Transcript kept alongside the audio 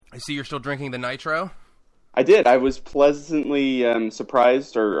I see you're still drinking the nitro. I did. I was pleasantly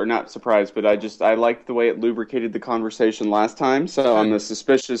surprised, or not surprised, but I liked the way it lubricated the conversation last time. So I'm a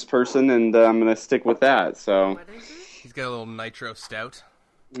suspicious person, and I'm going to stick with that. So What is it? He's got a little nitro stout.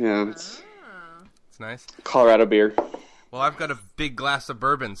 yeah, It's nice. Colorado beer. Well, I've got a big glass of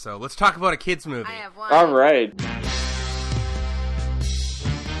bourbon, so let's talk about a kids movie. I have one. All right.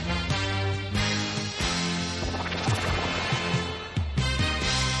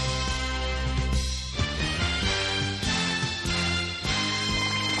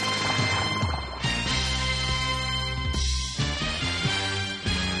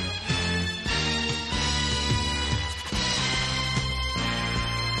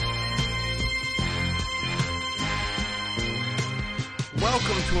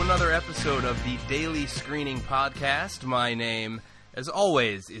 Welcome to another episode of the Daley Screening Podcast. My name, as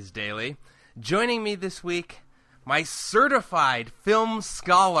always, is Daley. Joining me this week, my certified film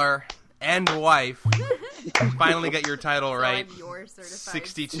scholar and wife. Finally got your title right. I'm your certified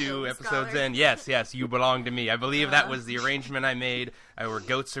 62 film episodes scholar. in. Yes, you belong to me. I believe that was the arrangement I made. Our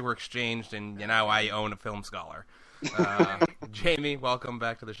goats were exchanged, and now I own a film scholar. Jamie, welcome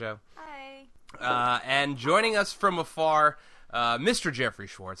back to the show. Hi. And joining us from afar, Mr. Jeffrey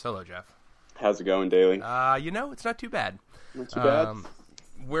Schwartz. Hello, Jeff. How's it going, Daley? It's not too bad. Not too bad.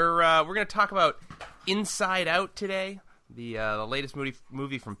 We're going to talk about Inside Out today, the latest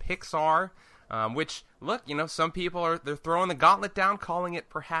movie from Pixar. Which, look, some people they're throwing the gauntlet down, calling it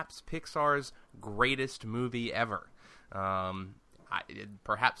perhaps Pixar's greatest movie ever.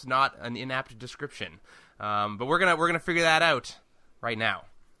 Perhaps not an inapt description, but we're gonna figure that out right now.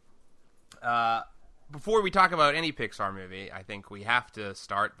 Before we talk about any Pixar movie, I think we have to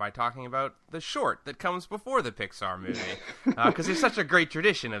start by talking about the short that comes before the Pixar movie, because there's such a great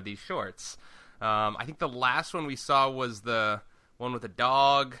tradition of these shorts. I think the last one we saw was the one with the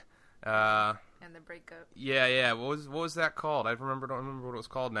dog. And the breakup. Yeah. What was that called? I don't remember what it was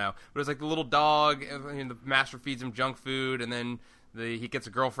called now. But it was like the little dog, and the master feeds him junk food, and then he gets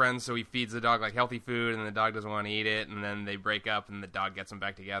a girlfriend, so he feeds the dog like healthy food, and the dog doesn't want to eat it, and then they break up, and the dog gets them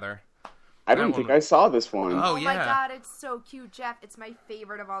back together. I don't think I saw this one. Oh, my yeah. god, it's so cute, Jeff. It's my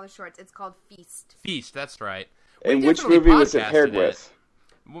favorite of all the shorts. It's called Feast. Feast, that's right. And We which definitely movie was it podcasted paired with?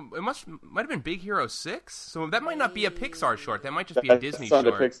 Well, it might have been Big Hero 6, so that might not be a Pixar short. That might just be a Disney That's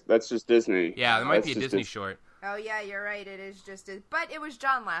not short. that's just Disney. Yeah, that might That's be a just Disney short. Oh, yeah, you're right. It is but it was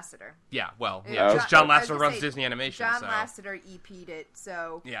John Lasseter. Yeah, well, It yeah, was because John I was Lasseter gonna runs say, Disney Animation, John so... Lasseter EP'd it,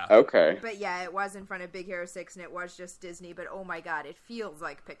 so... Yeah. Okay. But yeah, it was in front of Big Hero 6, and it was just Disney, but oh my god, it feels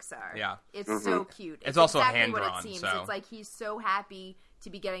like Pixar. Yeah. It's so cute. It's also exactly what hand-drawn, it seems. so- It's like he's so happy to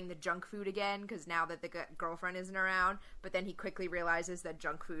be getting the junk food again, because now that the girlfriend isn't around, but then he quickly realizes that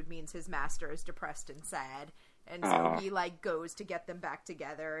junk food means his master is depressed and sad. And so he, goes to get them back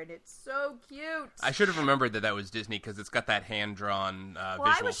together, and it's so cute. I should have remembered that was Disney, because it's got that hand-drawn visual style.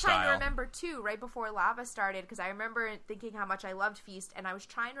 Well, I was trying to remember, too, right before Lava started, because I remember thinking how much I loved Feast, and I was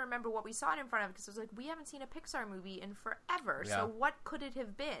trying to remember what we saw it in front of, because it was like, we haven't seen a Pixar movie in forever, so what could it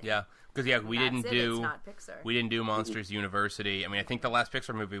have been? Yeah, because It's not Pixar. we didn't do Monsters University. I mean, I think the last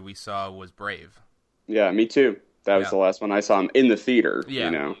Pixar movie we saw was Brave. Yeah, me too. That was the last one I saw him in the theater.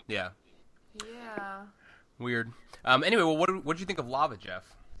 Yeah, Yeah. Weird. Anyway, well, what did you think of Lava,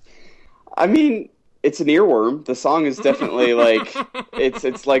 Jeff? I mean, it's an earworm. The song is definitely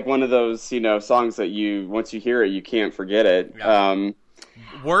it's like one of those songs that once you hear it you can't forget it. Yeah.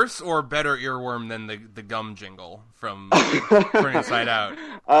 Worse or better earworm than the gum jingle from Inside Out?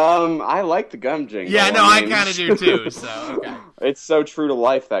 I like the gum jingle. Yeah, no, I kind of do too. So okay. It's so true to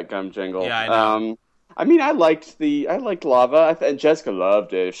life, that gum jingle. Yeah, I know. I mean, I liked Lava. And Jessica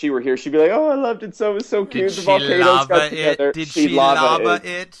loved it. If she were here, she'd be like, "Oh, I loved it. So it was so cute. Did the she volcanoes lava got together." it? Did she lava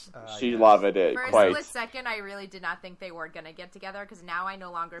it? She lavaed it For quite. a split second, I really did not think they were going to get together, because now I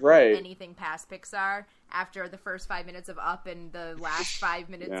no longer Right. put anything past Pixar after the first 5 minutes of Up and the last 5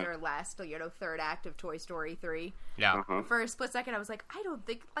 minutes or last, third act of Toy Story 3. Yeah. Uh-huh. For a split second, I was like,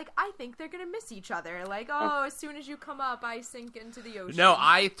 I think they're going to miss each other. Like, as soon as you come up, I sink into the ocean. No,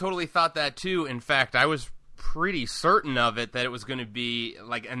 I totally thought that too. In fact, I was pretty certain of it, that it was going to be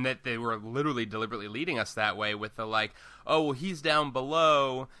and that they were literally deliberately leading us that way with the oh, well, he's down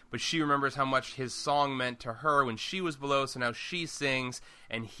below, but she remembers how much his song meant to her when she was below, so now she sings,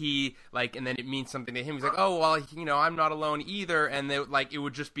 and he and then it means something to him. He's like, oh, well, I'm not alone either, and they, it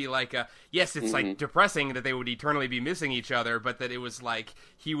would just be yes, it's depressing that they would eternally be missing each other, but that it was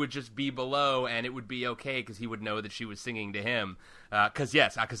he would just be below, and it would be okay because he would know that she was singing to him. Because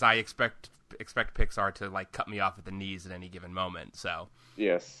I expect Pixar to cut me off at the knees at any given moment. So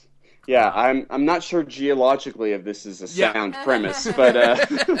Yes. Yeah, I'm not sure geologically if this is a sound premise,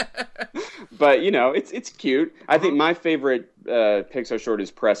 but but you know, it's cute. I think my favorite Pixar short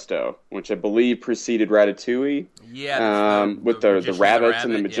is Presto, which I believe preceded Ratatouille. Yeah, with the rabbits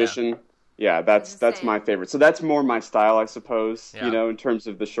and the magician. Yeah, that's my favorite. So that's more my style, I suppose. You know, in terms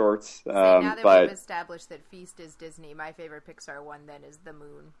of the shorts. Now that we've established that Feast is Disney, my favorite Pixar one then is The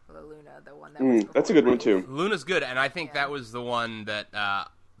Moon, La Luna, the one that was that's a good one too. Luna's good, and I think that was the one that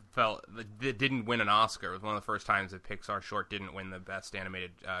that didn't win an Oscar. It was one of the first times that Pixar short didn't win the Best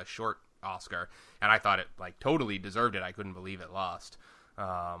Animated Short Oscar, and I thought it totally deserved it. I couldn't believe it lost, but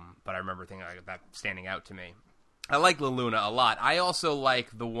I remember thinking that standing out to me. I like La Luna a lot. I also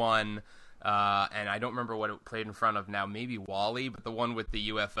like the one, and I don't remember what it played in front of now. Maybe WALL-E, but the one with the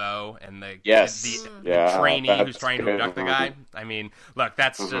UFO and the trainee who's trying to abduct the guy. I mean, look,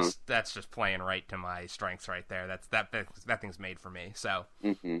 that's just playing right to my strengths right there. That thing's made for me. So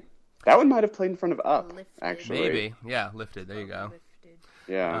that one might have played in front of Up, actually. Maybe, yeah, Lifted. There you go.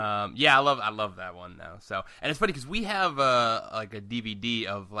 Yeah. I love that one though. So, and it's funny because we have like a DVD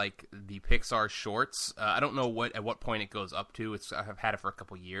of like the Pixar shorts. I don't know at what point it goes up to. I've had it for a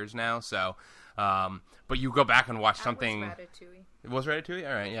couple years now. So, but you go back and watch something. Ratatouille. It was Ratatouille.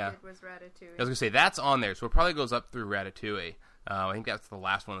 All right, yeah. It was Ratatouille. I was gonna say that's on there, so it probably goes up through Ratatouille. I think that's the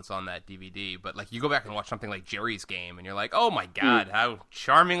last one that's on that DVD. But like, you go back and watch something like Jerry's Game, and you're like, "Oh my god, how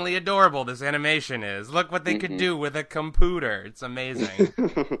charmingly adorable this animation is! Look what they could do with a computer. It's amazing."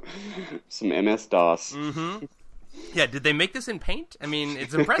 Some MS DOS. Yeah, did they make this in Paint? I mean,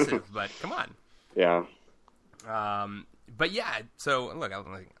 it's impressive, but come on. Yeah. But yeah, so look,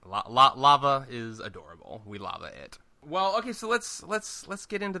 lava is adorable. We lava it. Well, okay, so let's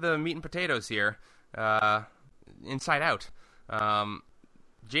get into the meat and potatoes here. Inside Out.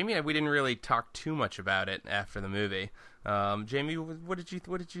 Jamie, we didn't really talk too much about it after the movie. Jamie, what did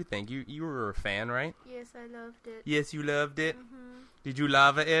you think? You were a fan, right? Yes, I loved it. Yes, you loved it. Did you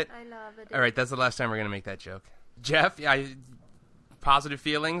lava it? I loved it. All right, that's the last time we're gonna make that joke. Jeff, positive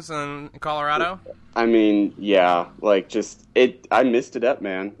feelings in Colorado? I mean, yeah, like I missed it up,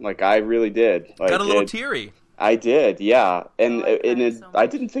 man. Like I really did. Like, got a little teary. I did, yeah, and I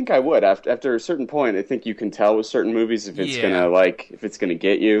didn't think I would. After a certain point, I think you can tell with certain movies if it's gonna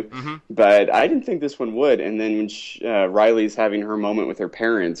get you. But I didn't think this one would. And then when Riley's having her moment with her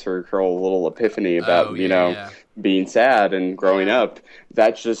parents, her whole little epiphany about being sad and growing up,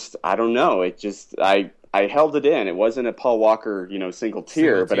 that's just, I don't know. I held it in. It wasn't a Paul Walker, single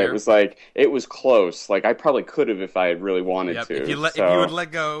tear, but it was like, it was close. Like I probably could have if I had really wanted to. If you would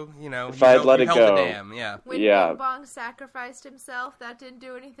let go, if I had let it go. The dam, yeah. When Bing Bong sacrificed himself, that didn't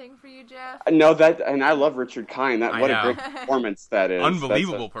do anything for you, Jeff? No, and I love Richard Kind. What a great performance that is.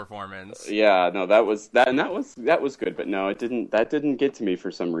 Unbelievable performance. Yeah, no, that was good, but no, that didn't get to me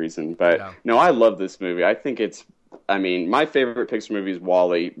for some reason. But no, I love this movie. I think my favorite Pixar movie is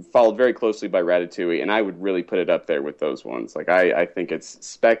WALL-E, followed very closely by Ratatouille, and I would really put it up there with those ones. Like, I think it's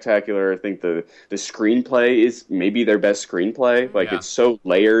spectacular. I think the screenplay is maybe their best screenplay. Like, it's so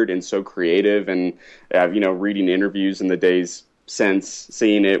layered and so creative, and, reading interviews in the days since,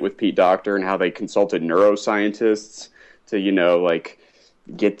 seeing it with Pete Docter and how they consulted neuroscientists to,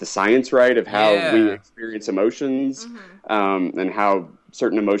 get the science right of how we experience emotions, and how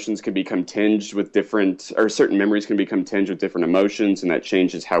certain emotions can become tinged with certain memories can become tinged with different emotions, and that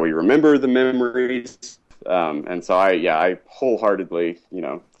changes how we remember the memories. And so I wholeheartedly,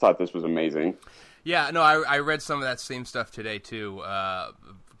 thought this was amazing. Yeah, no, I read some of that same stuff today too,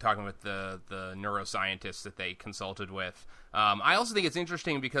 talking with the neuroscientists that they consulted with. I also think it's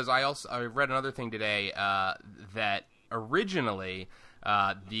interesting because I read another thing today, that originally,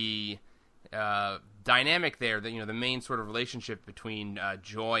 the dynamic there, that the main sort of relationship between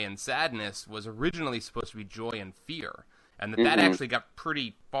joy and sadness was originally supposed to be joy and fear, and that actually got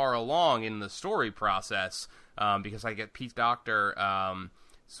pretty far along in the story process, because I get Pete Docter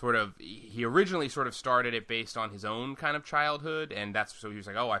he originally sort of started it based on his own kind of childhood, and so he was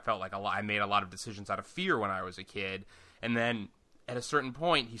like, I felt like I made a lot of decisions out of fear when I was a kid, and then at a certain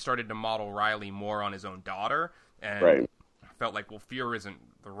point he started to model Riley more on his own daughter, and felt like, well, fear isn't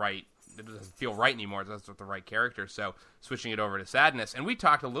it doesn't feel right anymore. That's not the right character. So switching it over to sadness. And we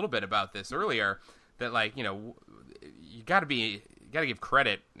talked a little bit about this earlier, that you gotta give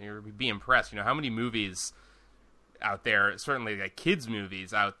credit, or be impressed. How many movies out there, certainly like kids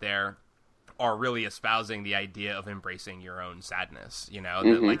movies out there, are really espousing the idea of embracing your own sadness,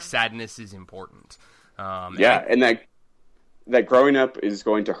 that sadness is important. And that growing up is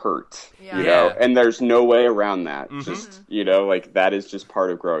going to hurt, and there's no way around that. Just, that is just part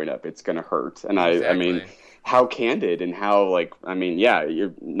of growing up. It's going to hurt. And I mean, how candid and how, like, I mean, yeah,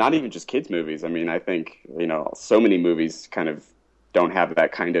 you're not even just kids movies. I mean, I think, so many movies kind of don't have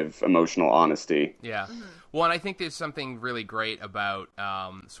that kind of emotional honesty. Yeah. Mm-hmm. Well, and I think there's something really great about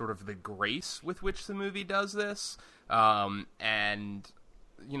sort of the grace with which the movie does this. And,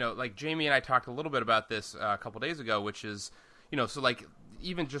 like Jamie and I talked a little bit about this a couple days ago, which is, so like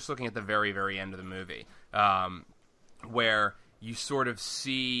even just looking at the very, very end of the movie, where you sort of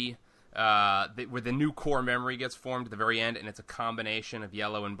see where the new core memory gets formed at the very end, and it's a combination of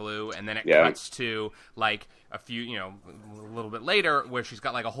yellow and blue, and then it cuts to like a few, a little bit later, where she's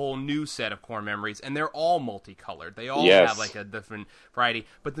got like a whole new set of core memories, and they're all multicolored. They all have like a different variety,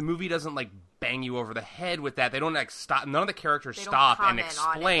 but the movie doesn't like bang you over the head with that. They don't like stop. None of the characters stop and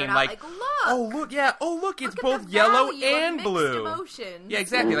explain like, look, it's both yellow and blue. Emotions. Yeah,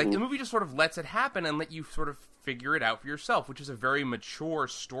 exactly. Like the movie just sort of lets it happen and let you sort of figure it out for yourself, which is a very mature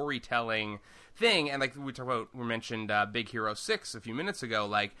storytelling thing. And like we mentioned Big Hero 6 a few minutes ago.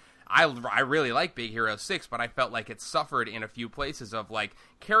 Like I really like Big Hero 6, but I felt like it suffered in a few places of like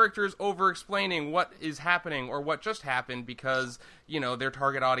characters over-explaining what is happening or what just happened because their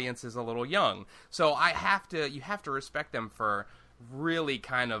target audience is a little young. So you have to respect them for really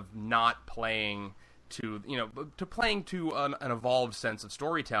kind of not playing to playing to an evolved sense of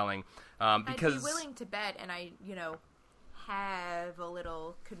storytelling. Because I'd be willing to bet, and I have a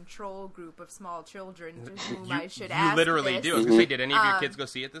little control group of small children to whom I should ask. You literally this. do. I was going to say, did any of your kids go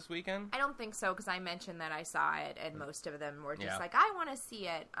see it this weekend? I don't think so, because I mentioned that I saw it, and most of them were just like, I want to see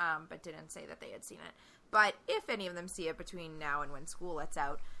it, but didn't say that they had seen it. But if any of them see it between now and when school lets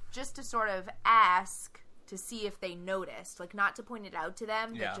out, just to sort of ask to see if they noticed, like not to point it out to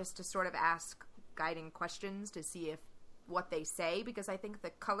them, but just to sort of ask guiding questions to see if what they say, because I think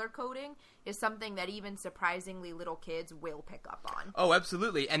the color coding is something that even surprisingly little kids will pick up on. Oh,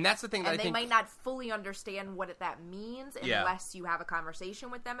 absolutely. And that's the thing that I think... And they might not fully understand what that means unless you have a conversation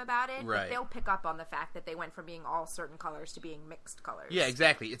with them about it. Right. But they'll pick up on the fact that they went from being all certain colors to being mixed colors. Yeah,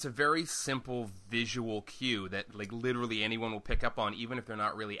 exactly. It's a very simple visual cue that like literally anyone will pick up on, even if they're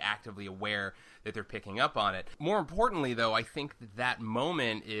not really actively aware that they're picking up on it. More importantly, though, I think that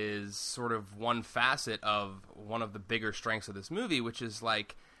moment is sort of one facet of one of the bigger strengths of this movie, which is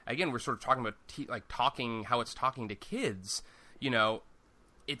like, again, we're sort of talking about how it's talking to kids.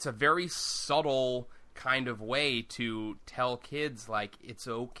 It's a very subtle kind of way to tell kids like it's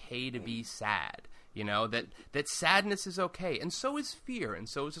okay to be sad. That sadness is okay, and so is fear, and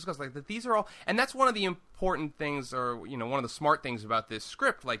so is disgust. Like that, these are all, and that's one of the important things, or one of the smart things about this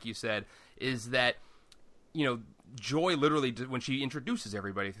script, like you said, is that Joy literally, when she introduces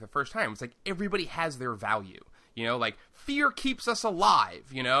everybody for the first time, it's like everybody has their value. Like fear keeps us alive,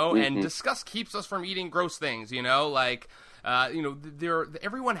 and disgust keeps us from eating gross things,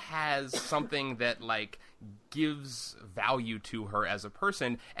 everyone has something that like gives value to her as a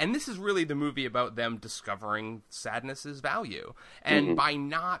person, and this is really the movie about them discovering sadness's value, and by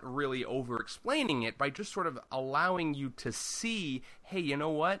not really over-explaining it, by just sort of allowing you to see, hey, you know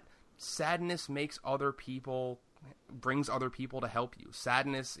what? Sadness brings other people to help you.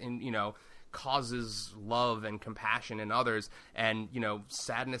 Sadness causes love and compassion in others, and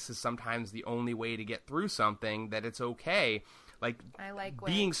sadness is sometimes the only way to get through something, that it's okay. Like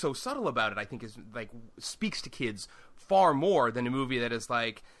being so subtle about it, I think is like speaks to kids far more than a movie that is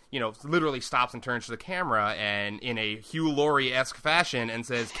like, literally stops and turns to the camera and in a Hugh Laurie-esque fashion and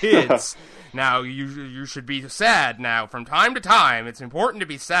says, kids, now you should be sad now from time to time. It's important to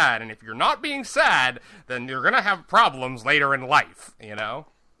be sad, and if you're not being sad, then you're going to have problems later in life,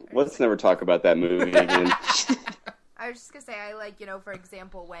 Let's never talk about that movie again. I was just going to say, I like, for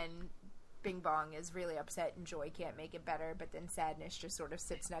example, when Bing Bong is really upset and Joy can't make it better, but then Sadness just sort of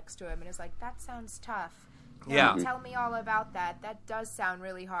sits next to him and is like, that sounds tough. Tell me all about that. That does sound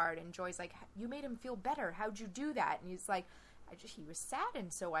really hard. And Joy's like, you made him feel better. How'd you do that? And he's like, he was sad,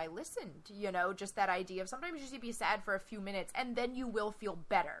 and so I listened. Just that idea of sometimes you should be sad for a few minutes, and then you will feel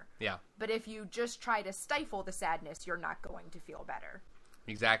better. Yeah. But if you just try to stifle the sadness, you're not going to feel better.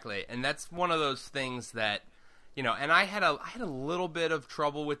 Exactly. And that's one of those things that, and I had a little bit of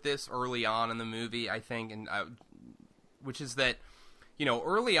trouble with this early on in the movie, I think, and which is that,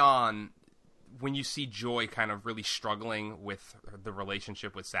 early on, when you see Joy kind of really struggling with the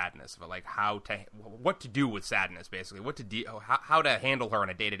relationship with sadness, but like what to do with sadness, basically, how to handle her on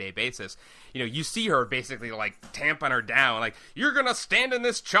a day-to-day basis, you see her basically like tamping her down, like, you're gonna stand in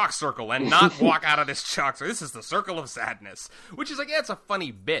this chalk circle and not walk out of this chalk circle. This is the circle of sadness, which is like, yeah, it's a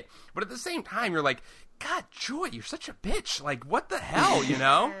funny bit, but at the same time, you're like, God, Joy, you're such a bitch. Like, what the hell,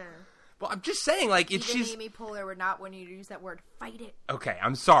 Well, I'm just saying, like, she's... Amy Poehler would not want you to use that word. Fight it. Okay,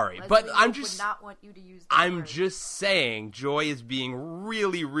 I'm sorry, Leslie but I'm would just... not want you to use that word. I'm just saying Joy is being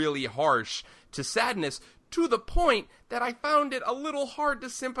really, really harsh to Sadness to the point that I found it a little hard to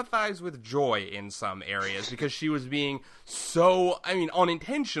sympathize with Joy in some areas because she was being so,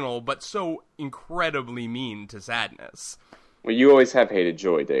 unintentional, but so incredibly mean to Sadness. Well, you always have hated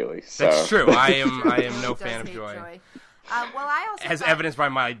Joy, Daley. So. That's true. I am no fan of Joy. I also as evidenced by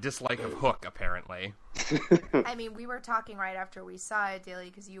my dislike of Hook, apparently. We were talking right after we saw it, Daley,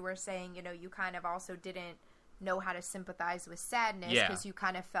 because you were saying, you kind of also didn't know how to sympathize with Sadness because you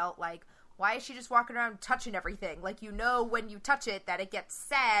kind of felt like, why is she just walking around touching everything? Like, when you touch it that it gets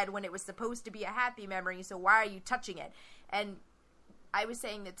sad when it was supposed to be a happy memory, so why are you touching it? And I was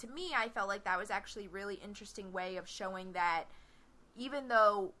saying that to me, I felt like that was actually a really interesting way of showing that even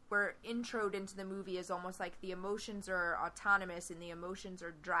though we're introed into the movie as almost like the emotions are autonomous and the emotions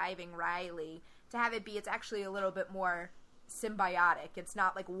are driving Riley, to have it be it's actually a little bit more symbiotic. It's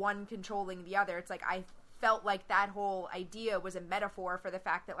not like one controlling the other. It's like I felt like that whole idea was a metaphor for the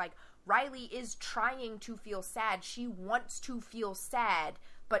fact that like Riley is trying to feel sad. She wants to feel sad,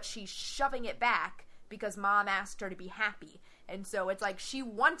 but she's shoving it back because Mom asked her to be happy. And so it's like she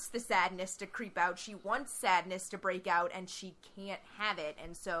wants the sadness to creep out. She wants sadness to break out, and she can't have it.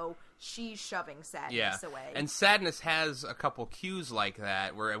 And so she's shoving sadness away. And Sadness has a couple cues like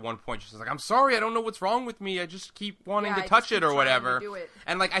that, where at one point she's like, I'm sorry, I don't know what's wrong with me. I just keep wanting to touch it or whatever.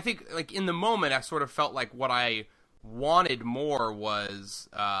 And like I think like in the moment, I sort of felt like what I wanted more was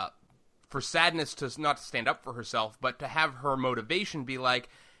for Sadness to not stand up for herself, but to have her motivation be like,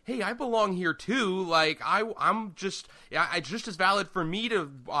 hey, I belong here too. Like, it's just as valid for me to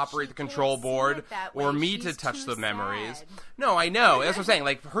operate the control board or me to touch the memories. Sad. No, I know. That's what I'm saying.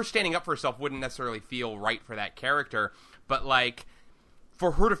 Like, her standing up for herself wouldn't necessarily feel right for that character, but like,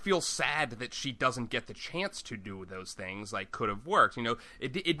 for her to feel sad that she doesn't get the chance to do those things, like, could have worked.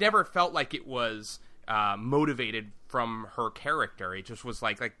 It never felt like it was motivated from her character. It just was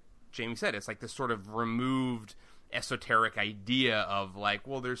like Jamie said, it's like this sort of removed esoteric idea of like,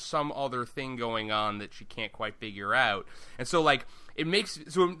 well, there's some other thing going on that she can't quite figure out. And so like like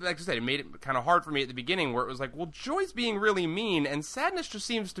I said, it made it kind of hard for me at the beginning where it was like, well, Joy's being really mean and Sadness just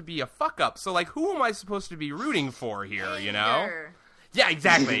seems to be a fuck up. So like, who am I supposed to be rooting for here, you know? Yeah,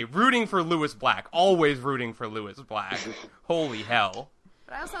 exactly. Rooting for Lewis Black. Always rooting for Lewis Black. Holy hell.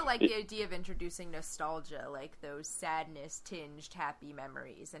 But I also like the idea of introducing nostalgia, like those sadness-tinged happy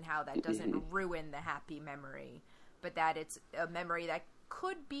memories, and how that doesn't ruin the happy memory, but that it's a memory that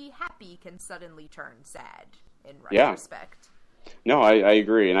could be happy can suddenly turn sad in retrospect. No, I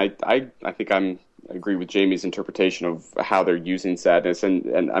agree, and I think I agree with Jamie's interpretation of how they're using sadness,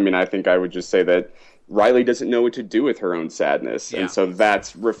 and I think I would just say that Riley doesn't know what to do with her own sadness, and so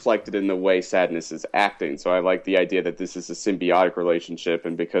that's reflected in the way Sadness is acting. So I like the idea that this is a symbiotic relationship,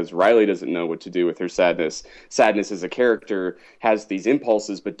 and because Riley doesn't know what to do with her sadness, Sadness as a character has these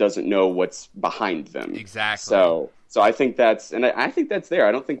impulses but doesn't know what's behind them. Exactly. So I think that's, and I think that's there.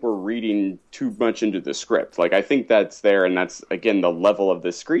 I don't think we're reading too much into the script. Like, I think that's there, and that's, again, the level of the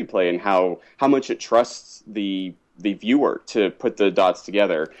screenplay and how much it trusts the viewer to put the dots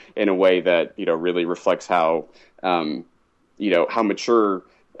together in a way that, really reflects how mature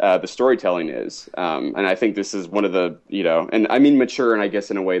the storytelling is. And I think this is one of the, and I mean mature, and I guess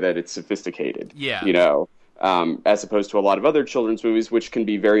in a way that it's sophisticated. Yeah. As opposed to a lot of other children's movies, which can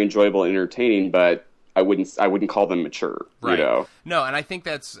be very enjoyable and entertaining, but I wouldn't call them mature. Right. No, and I think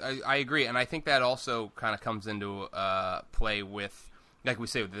I agree, and I think that also kind of comes into play with, like we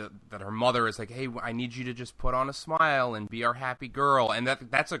say, that her mother is like, hey, I need you to just put on a smile and be our happy girl. And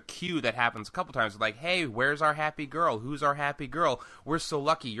that's a cue that happens a couple times. Like, hey, where's our happy girl? Who's our happy girl? We're so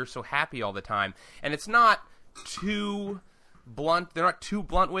lucky. You're so happy all the time. And it's not too blunt. They're not too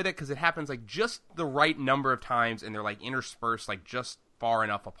blunt with it because it happens like just the right number of times, and they're like interspersed like just far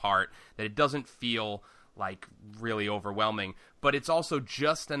enough apart that it doesn't feel like really overwhelming. But it's also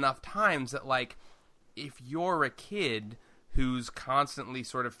just enough times that, like, if you're a kid who's constantly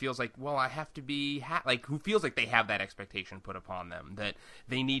sort of feels like, well, I have to be like, who feels like they have that expectation put upon them, that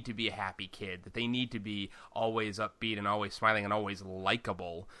they need to be a happy kid, that they need to be always upbeat and always smiling and always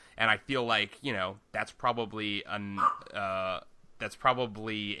likable. And I feel like, that's probably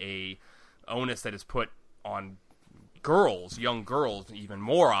a onus that is put on young girls, even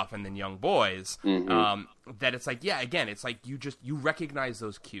more often than young boys, that it's like, again, it's like you recognize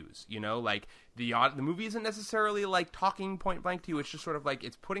those cues, like the movie isn't necessarily like talking point blank to you. It's just sort of like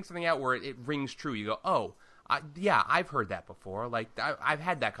it's putting something out where it rings true. You go, oh, I've heard that before. Like I've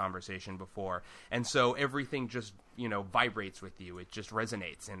had that conversation before. And so everything just, vibrates with you. It just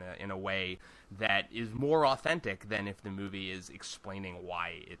resonates in a way that is more authentic than if the movie is explaining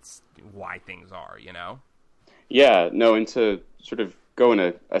why things are, Yeah, no, and to sort of go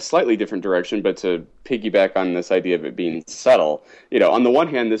in a slightly different direction, but to piggyback on this idea of it being subtle, on the one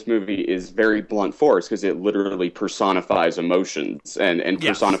hand, this movie is very blunt force because it literally personifies emotions and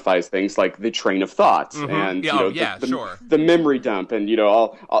personifies things like the train of thought and the memory dump and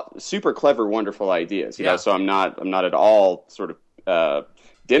all super clever, wonderful ideas. So I'm not at all sort of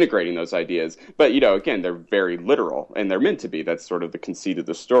denigrating those ideas, but again, they're very literal and they're meant to be. That's sort of the conceit of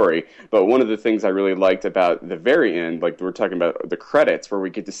the story. But one of the things I really liked about the very end, like we're talking about the credits where we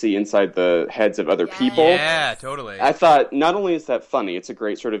get to see inside the heads of other people. Yeah, totally. I thought not only is that funny, it's a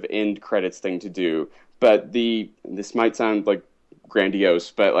great sort of end credits thing to do, but this might sound like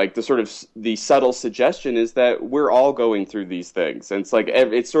grandiose, but like the subtle suggestion is that we're all going through these things. And it's like,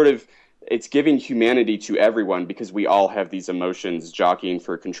 it's giving humanity to everyone because we all have these emotions jockeying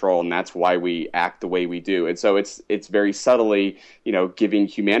for control, and that's why we act the way we do. And so it's very subtly, giving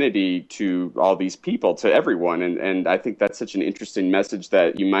humanity to all these people, to everyone. And I think that's such an interesting message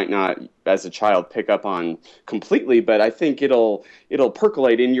that you might not, as a child, pick up on completely, but I think it'll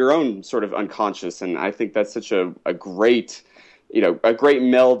percolate in your own sort of unconscious. And I think that's such a great, a great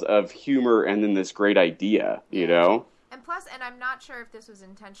meld of humor and then this great idea, And plus, and I'm not sure if this was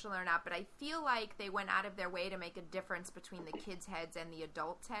intentional or not, but I feel like they went out of their way to make a difference between the kids' heads and the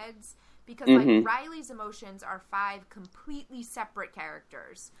adults' heads. Because, like, Riley's emotions are 5 completely separate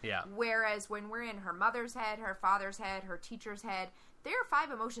characters. Yeah. Whereas when we're in her mother's head, her father's head, her teacher's head, their 5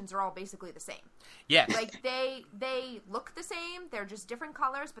 emotions are all basically the same. Yes. Like, they look the same. They're just different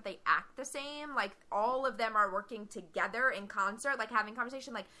colors, but they act the same. Like, all of them are working together in concert, like, having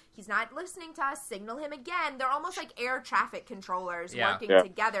conversation. Like, he's not listening to us. Signal him again. They're almost like air traffic controllers working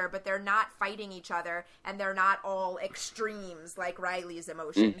together, but they're not fighting each other, and they're not all extremes like Riley's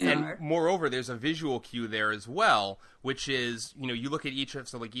emotions are. And moreover, there's a visual cue there as well, which is, you look at each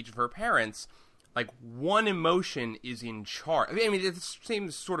of her parents. Like, one emotion is in charge. I mean, it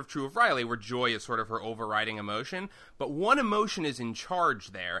seems sort of true of Riley, where joy is sort of her overriding emotion. But one emotion is in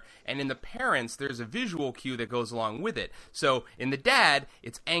charge there. And in the parents, there's a visual cue that goes along with it. So in the dad,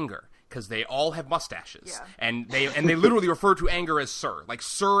 it's anger, because they all have mustaches. Yeah. And they literally refer to anger as Sir. Like,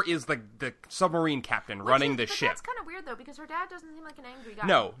 Sir is the submarine captain running the ship. That's kind of weird, though, because her dad doesn't seem like an angry guy.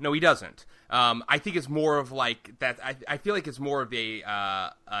 No, he doesn't. I think it's more of like that. I feel like it's more of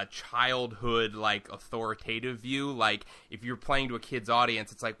a childhood, like, authoritative view. Like, if you're playing to a kid's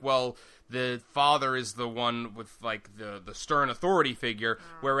audience, it's like, well, the father is the one with, like, the stern authority figure,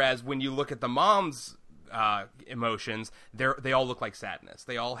 whereas when you look at the mom's emotions, they all look like sadness.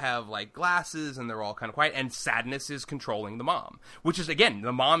 They all have, like, glasses, and they're all kind of quiet, and sadness is controlling the mom, which is, again,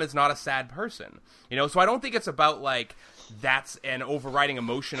 the mom is not a sad person, so I don't think it's about, like, that's an overriding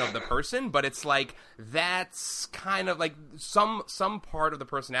emotion of the person, but it's like that's kind of like some part of the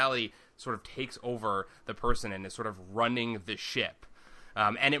personality sort of takes over the person and is sort of running the ship,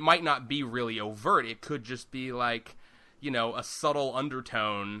 and it might not be really overt. It could just be like, a subtle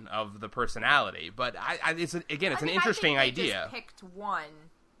undertone of the personality. But it's an interesting idea. Just picked one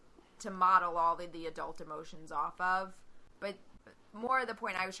to model all the adult emotions off of, but more of the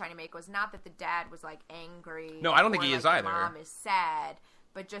point I was trying to make was not that the dad was, like, angry. No, I don't think he is either. The mom is sad,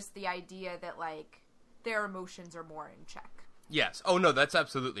 but just the idea that, like, their emotions are more in check. Yes. Oh no, that's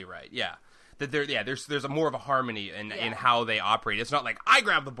absolutely right. Yeah. That there's a more of a harmony in how they operate. It's not like, I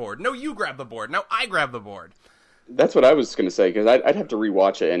grab the board. No, you grab the board. No, I grab the board. That's what I was going to say, because I'd have to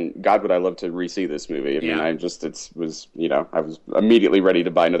rewatch it, and God, would I love to re-see this movie. I mean, I was immediately ready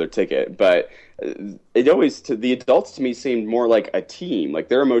to buy another ticket, but the adults to me seemed more like a team. Like,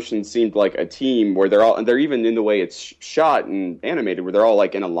 their emotions seemed like a team where they're even in the way it's shot and animated, where they're all,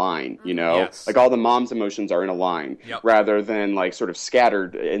 like, in a line, Yes. Like, all the mom's emotions are in a line, rather than, like, sort of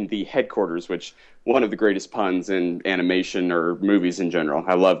scattered in the headquarters, which one of the greatest puns in animation or movies in general.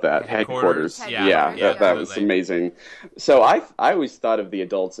 I love that. Headquarters. That was amazing. So I always thought of the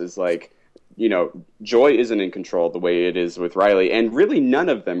adults as, like, Joy isn't in control the way it is with Riley, and really none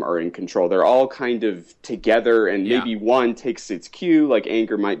of them are in control. They're all kind of together, and maybe one takes its cue, like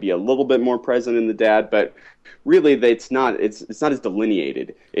anger might be a little bit more present in the dad, but really it's not as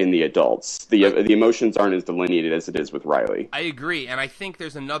delineated in the adults. The emotions aren't as delineated as it is with Riley. I agree, and I think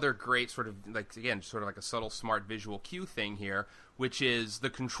there's another great sort of, like, again, sort of like a subtle, smart visual cue thing here, which is the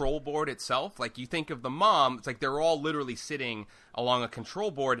control board itself. Like, you think of the mom, it's like they're all literally sitting along a control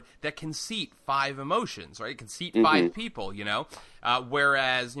board that can seat 5 emotions, right? It can seat 5 people, you know?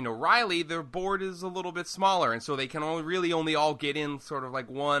 Whereas, you know, Riley, their board is a little bit smaller, and so they can only all get in sort of like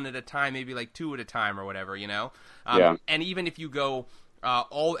 1 at a time, maybe like 2 at a time or whatever, you know? And even if you go...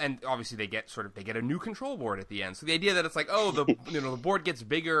 and obviously they get a new control board at the end. So the idea that it's like, the board gets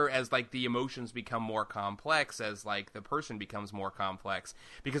bigger as like the emotions become more complex, as like the person becomes more complex.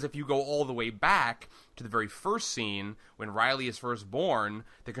 Because if you go all the way back to the very first scene when Riley is first born,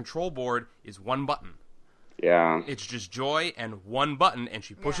 the control board is 1 button. Yeah. It's just Joy and 1 button, and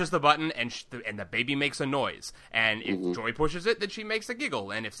she pushes the button, and the baby makes a noise. And if Joy pushes it, then she makes a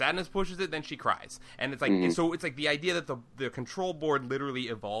giggle. And if Sadness pushes it, then she cries. And it's like so it's like the idea that the control board literally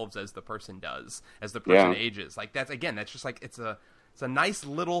evolves as the person does, as the person ages. Like, that's just like it's a nice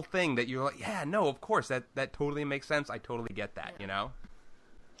little thing that you're like, yeah, no, of course, that totally makes sense. I totally get that, you know?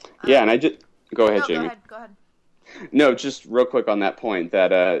 Yeah, and I just go ahead, Jamie. Go ahead. No, just real quick on that point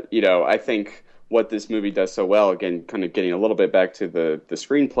that I think what this movie does so well, again, kind of getting a little bit back to the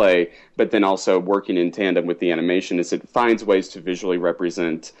screenplay, but then also working in tandem with the animation, is it finds ways to visually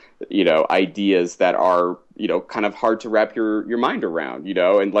represent, ideas that are, kind of hard to wrap your mind around,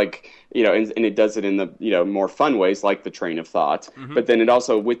 and like, and it does it in the, more fun ways, like the train of thought, but then it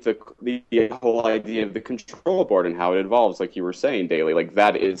also with the whole idea of the control board and how it evolves, like you were saying, Daley, like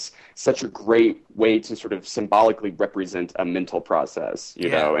that is such a great way to sort of symbolically represent a mental process, you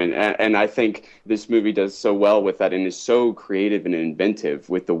know, and I think this movie does so well with that and is so creative and inventive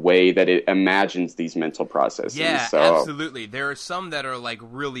with the way that it imagines these mental processes. Yeah, so, absolutely. There are some that are like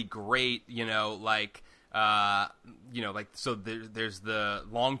really great, so there's the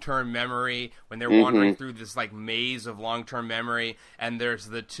long-term memory when they're wandering through this like maze of long-term memory, and there's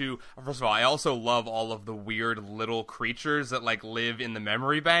the two. First of all, I also love all of the weird little creatures that like live in the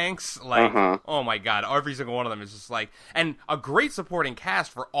memory banks. Like, oh my god, every single one of them is just like, and a great supporting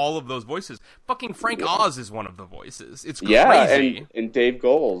cast for all of those voices. Fucking Frank Oz is one of the voices. It's crazy. Yeah, and Dave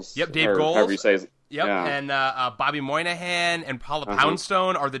Goelz. Yep, Dave Goelz. However you say it. Yep, and Bobby Moynihan and Paula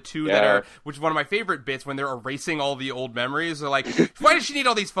Poundstone are the two that are, which is one of my favorite bits when they're erasing all the old memories. They're like, why does she need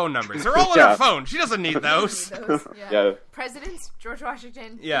all these phone numbers? They're all on her phone. She doesn't need those. Presidents, George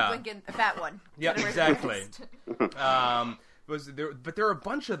Washington, Lincoln, that one. Yeah, exactly. But there are a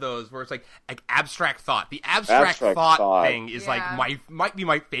bunch of those where it's like abstract thought. The abstract thought thing is like might be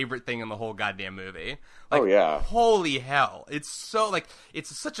my favorite thing in the whole goddamn movie. Like, holy hell! It's so like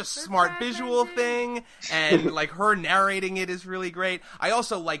it's such a smart visual thing, and like her narrating it is really great. I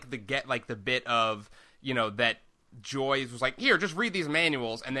also like the bit of that Joy was like, here, just read these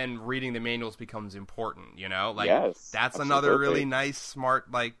manuals, and then reading the manuals becomes important, like that's absolutely. Another really nice, smart,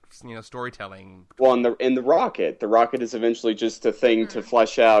 storytelling. Well, in the rocket is eventually just a thing to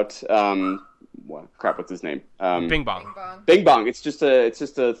flesh out, what's his name? Bing Bong. Bing Bong. It's just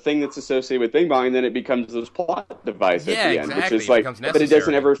a thing that's associated with Bing Bong, and then it becomes this plot device at the end, exactly. Which is like, but it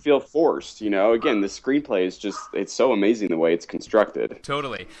doesn't ever feel forced, Again, the screenplay is it's so amazing the way it's constructed.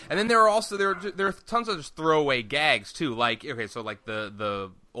 Totally. And then there are tons of just throwaway gags too. Like, okay, so like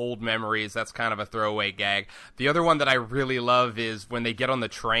the old memories, that's kind of a throwaway gag. The other one that I really love is when they get on the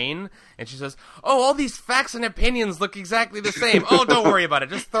train and she says, oh, all these facts and opinions look exactly the same. Oh, don't worry about it,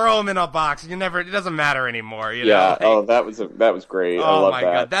 just throw them in a box, it doesn't matter anymore, know? Oh, that was great. I love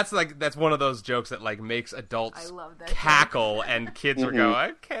that. God, that's one of those jokes that like makes adults cackle and kids are go,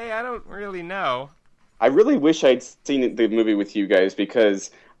 okay, I don't really know. I really wish I'd seen the movie with you guys,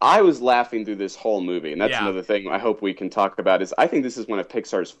 because I was laughing through this whole movie, and that's another thing I hope we can talk about, is I think this is one of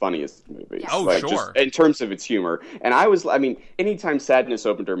Pixar's funniest movies. Yes. Oh, sure. Just in terms of its humor. And anytime Sadness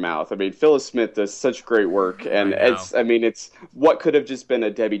opened her mouth, Phyllis Smith does such great work, and it's what could have just been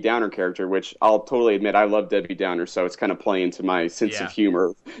a Debbie Downer character, which I'll totally admit I love Debbie Downer, so it's kind of playing to my sense of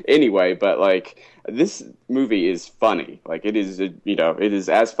humor anyway, but like, this movie is funny. Like, it is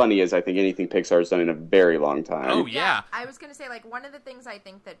as funny as I think anything Pixar has done in a very long time. Oh, yeah. I was going to say, like, one of the things I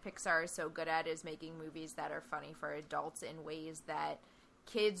think that Pixar is so good at is making movies that are funny for adults in ways that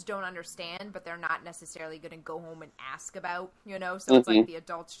kids don't understand, but they're not necessarily going to go home and ask about, So it's like the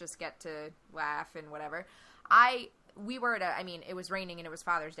adults just get to laugh and whatever. We were at it was raining and it was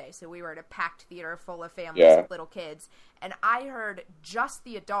Father's Day, so we were at a packed theater full of families with little kids, and I heard just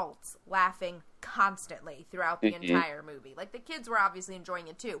the adults laughing constantly throughout the entire movie. Like, the kids were obviously enjoying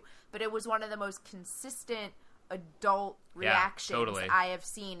it too, but it was one of the most consistent adult reactions totally. I have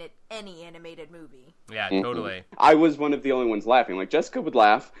seen in any animated movie. Yeah, totally. I was one of the only ones laughing. Like, Jessica would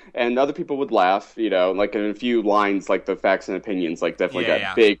laugh, and other people would laugh, like in a few lines, like the facts and opinions, like definitely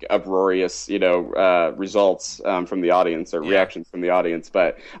got big, uproarious, results from the audience, or reactions from the audience.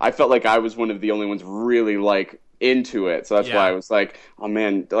 But I felt like I was one of the only ones really, like, into it. So that's why I was like, oh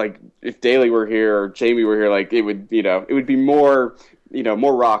man, like, if Daley were here or Jamie were here, like, it would be more...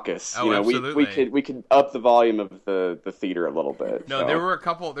 more raucous. Oh, absolutely. We could up the volume of the theater a little bit. No, so. there were a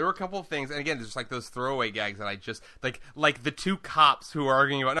couple of things, and again, just like those throwaway gags that I just like the two cops who are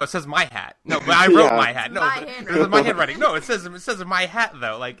arguing about. No, it says my hat. No, but I wrote my hat. No, my handwriting. No, it says my hat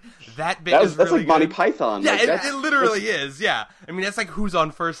though. Like that bit is that's really like Monty good. Python. Yeah, like, it literally is. Yeah, I mean that's like Who's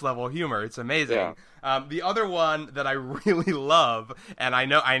on First Level humor. It's amazing. Yeah. The other one that I really love, and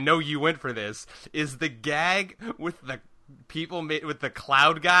I know you went for this, is the gag with the people with the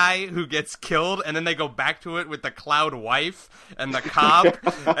cloud guy who gets killed, and then they go back to it with the cloud wife and the cop,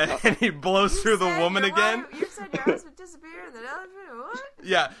 and he blows through the woman again. You said your husband disappeared in the elephant. What?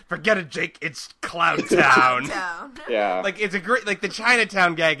 Yeah, forget it, Jake. It's Cloud Town. Yeah, like it's a great, like the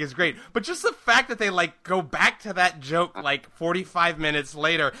Chinatown gag is great, but just the fact that they like go back to that joke like 45 minutes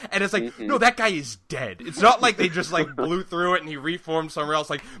later, and it's like, no, that guy is dead. It's not like they just like blew through it and he reformed somewhere else.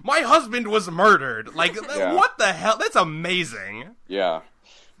 Like, my husband was murdered. Like, what the hell? That's amazing. Yeah,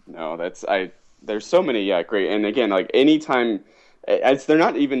 no, there's so many, great, and again, like anytime. They're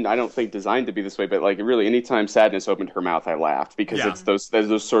not even, I don't think, designed to be this way, but like really, anytime Sadness opened her mouth, I laughed because it's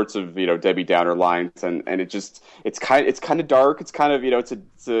those sorts of Debbie Downer lines, and it's kind of dark. It's kind of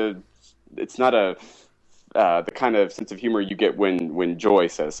it's not the kind of sense of humor you get when Joy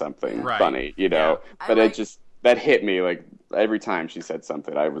says something funny, but that hit me like every time she said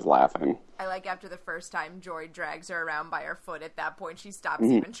something, I was laughing. I like after the first time Joy drags her around by her foot, at that point she stops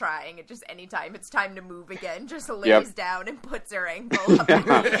even trying. It just, anytime it's time to move again, just lays down and puts her ankle up in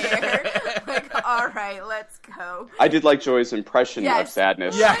the air. Like, all right, let's go. I did like Joy's impression of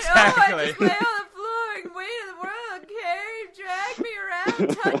Sadness. Yeah, exactly. I just lay on the floor and wait in the world, Carrie, drag me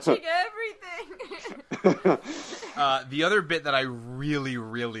around, touching everything. The other bit that I really,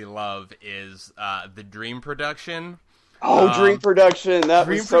 really love is the Dream production. Oh, Dream production! That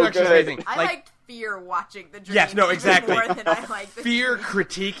was so good. Amazing. I liked Fear watching the Dream. Yes, no, exactly. More than I liked Fear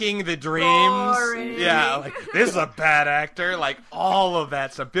critiquing the Dreams. Boring. Yeah, like, this is a bad actor. Like, all of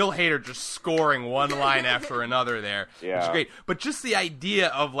that stuff. Bill Hader just scoring one line after another there. Yeah. Which is great. But just the idea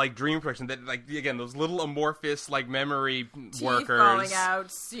of, like, Dream production, that, like, again, those little amorphous, like, memory workers. Teeth falling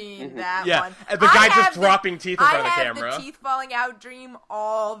out, seeing that one. And the guy just dropping teeth in front of the camera. I have the teeth falling out dream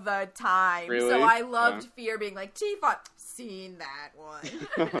all the time. Really? So I loved Fear being like, teeth fall, seen that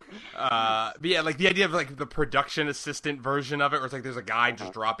one. But yeah, like the idea of like the production assistant version of it, where it's like there's a guy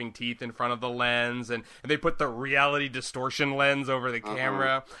just dropping teeth in front of the lens, and they put the reality distortion lens over the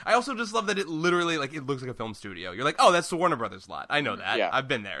camera. I also just love that it literally, like, it looks like a film studio. You're like, oh, that's the Warner Brothers lot. I know that. Yeah. I've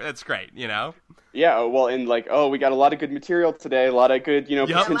been there. That's great, Yeah, well, and like, oh, we got a lot of good material today, a lot of good,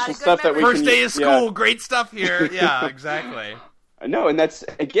 potential stuff that we First day of school, great stuff here. Yeah, exactly. No, and that's,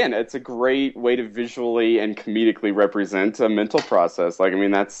 again, it's a great way to visually and comedically represent a mental process. Like, I mean,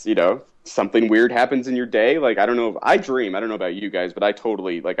 that's, something weird happens in your day. Like, I don't know if I dream. I don't know about you guys, but I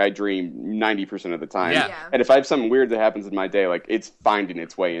totally, like, I dream 90% of the time. Yeah. And if I have something weird that happens in my day, like, it's finding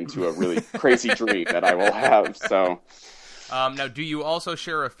its way into a really crazy dream that I will have. So, now, do you also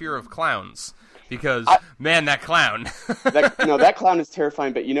share a fear of clowns? Because, man, that clown. that clown is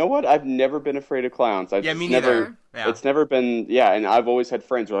terrifying, but you know what? I've never been afraid of clowns. Me neither. Yeah. It's never been, and I've always had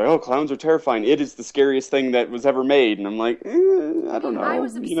friends who are like, oh, clowns are terrifying. It is the scariest thing that was ever made. And I'm like, I don't know. I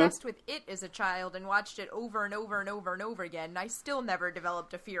was obsessed with it as a child and watched it over and over and over and over again. And I still never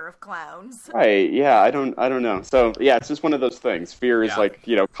developed a fear of clowns. Right, yeah, I don't know. So, yeah, it's just one of those things. Fear is like,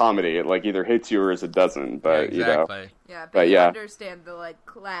 comedy. It, like, either hits you or it doesn't. But, exactly. Yeah, but you understand the, like,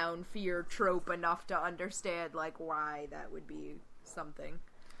 clown fear trope enough to understand, like, why that would be something.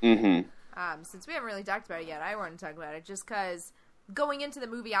 Mm-hmm. Since we haven't really talked about it yet, I want to talk about it just because going into the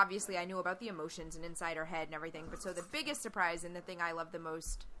movie, obviously, I knew about the emotions and inside her head and everything. But so the biggest surprise and the thing I loved the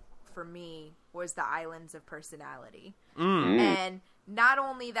most for me was the islands of personality. Mm. And not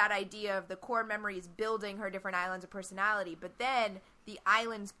only that idea of the core memories building her different islands of personality, but then the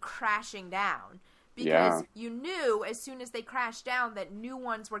islands crashing down. Because you knew as soon as they crashed down that new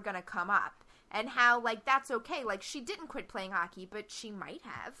ones were going to come up. And how, like, that's okay. Like, she didn't quit playing hockey, but she might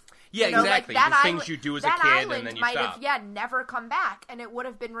have. Yeah, exactly. Like, the things you do as a kid and then you stop. That island might have, never come back. And it would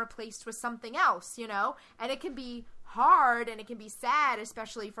have been replaced with something else, And it can be hard and it can be sad,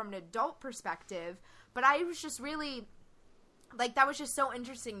 especially from an adult perspective. But I was just really, like, that was just so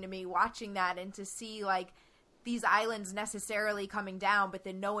interesting to me watching that and to see, like, these islands necessarily coming down, but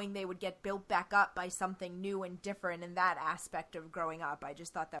then knowing they would get built back up by something new and different in that aspect of growing up. I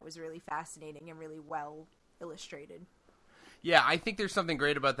just thought that was really fascinating and really well illustrated. Yeah, I think there's something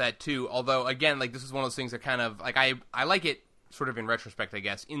great about that too. Although, again, like this is one of those things that kind of like I like it sort of in retrospect, I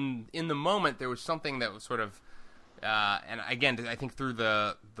guess. In the moment, there was something that was sort of, and again, I think through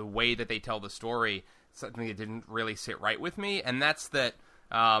the way that they tell the story, something that didn't really sit right with me, and that's that.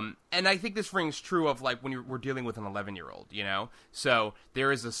 And I think this rings true of like when we're dealing with an 11-year-old, you know? So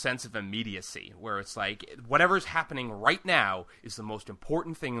there is a sense of immediacy where it's like whatever's happening right now is the most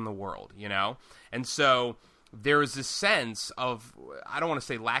important thing in the world, you know? And so there is this sense of, I don't want to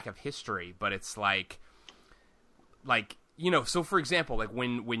say lack of history, but it's like, you know, so for example, like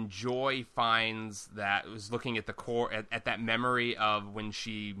when Joy finds that, was looking at the core, at that memory of when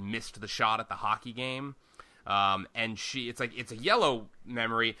she missed the shot at the hockey game, and it's a yellow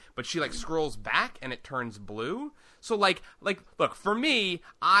memory, but she like scrolls back and it turns blue. So like look, for me,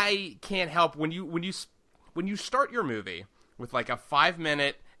 I can't help when you start your movie with like a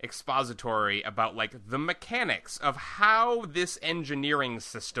 5-minute expository about like the mechanics of how this engineering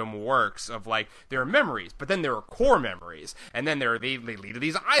system works, of like there are memories, but then there are core memories, and then they lead to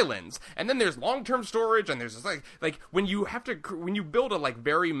these islands, and then there's long-term storage, and there's this like when you build a like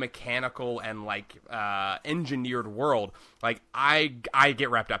very mechanical and like engineered world, like I get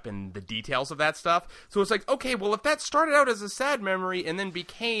wrapped up in the details of that stuff. So it's like, okay, well, if that started out as a sad memory and then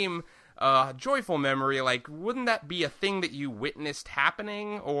became a joyful memory, like, wouldn't that be a thing that you witnessed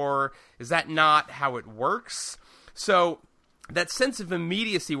happening, or is that not how it works? So that sense of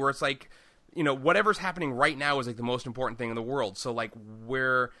immediacy where it's like, you know, whatever's happening right now is like the most important thing in the world. So like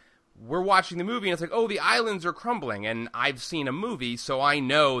we're watching the movie and it's like, oh, the islands are crumbling, and I've seen a movie, so I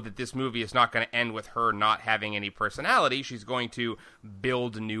know that this movie is not going to end with her not having any personality. She's going to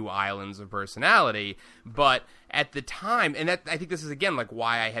build new islands of personality. But at the time, and that, I think this is again like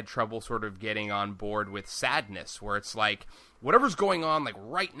why I had trouble sort of getting on board with sadness, where it's like whatever's going on like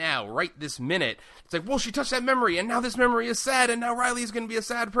right now, right this minute, it's like, well, she touched that memory and now this memory is sad and now Riley's going to be a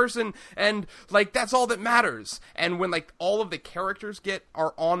sad person, and like that's all that matters. And when like all of the characters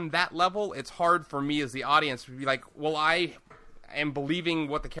are on that level, it's hard for me as the audience to be like, well, I am believing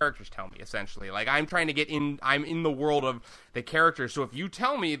what the characters tell me, essentially. Like, I'm trying to I'm in the world of the characters. So if you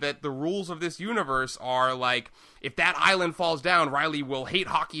tell me that the rules of this universe are like, if that island falls down, Riley will hate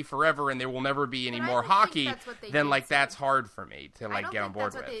hockey forever and there will never be any more hockey, then like that's hard for me to like get on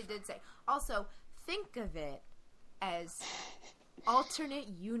board with. That's what they did say. Also, think of it as alternate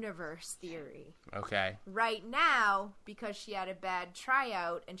universe theory. Okay. Right now, because she had a bad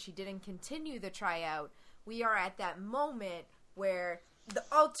tryout and she didn't continue the tryout, we are at that moment where the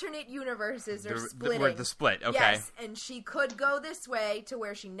alternate universes are splitting. The split, okay. Yes, and she could go this way to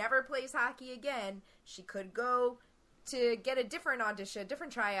where she never plays hockey again. She could go to get a different audition,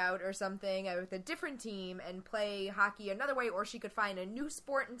 different tryout or something with a different team and play hockey another way, or she could find a new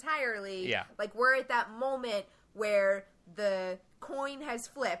sport entirely. Yeah. Like, we're at that moment where the coin has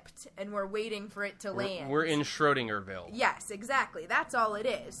flipped and we're waiting for it to land. We're in Schrodingerville. Yes, exactly. That's all it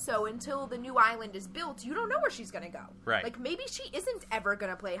is. So until the new island is built, you don't know where she's going to go. Right. Like, maybe she isn't ever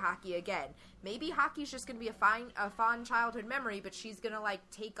going to play hockey again. Maybe hockey's just going to be a fond childhood memory, but she's going to, like,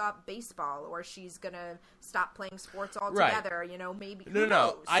 take up baseball, or she's going to stop playing sports altogether. Right. You know, maybe.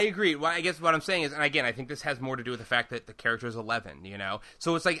 No. I agree. Well, I guess what I'm saying is, and again, I think this has more to do with the fact that the character is 11, you know?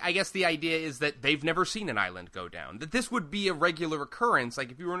 So it's like, I guess the idea is that they've never seen an island go down. That this would be a regular occurrence.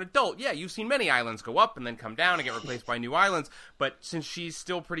 Like, if you were an adult, yeah, you've seen many islands go up and then come down and get replaced by new islands. But since she's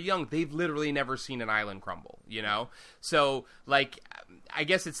still pretty young, they've literally never seen an island crumble, you know? So, like, I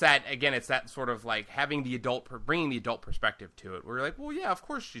guess it's that, again, it's that sort of, like, bringing the adult perspective to it. Where you're like, well, yeah, of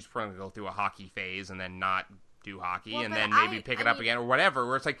course she's probably going to go through a hockey phase and then not do hockey, and then maybe pick it up again or whatever,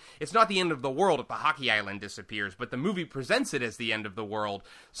 where it's like, it's not the end of the world if the hockey island disappears, but the movie presents it as the end of the world.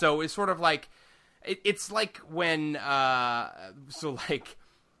 So it's sort of like, it's like when, when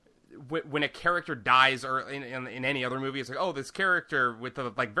a character dies, or in any other movie, it's like, oh, this character with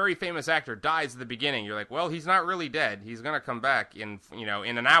the like very famous actor dies at the beginning. You're like, well, he's not really dead. He's gonna come back in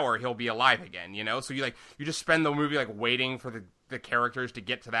an hour. He'll be alive again. You know, so you just spend the movie like waiting for the characters to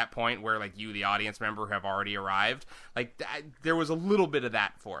get to that point where like you, the audience member, have already arrived. Like there was a little bit of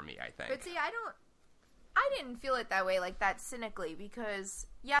that for me, I think. But see, I didn't feel it that way, like that cynically, because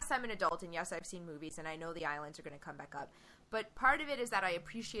yes, I'm an adult, and yes, I've seen movies, and I know the islands are going to come back up. But part of it is that I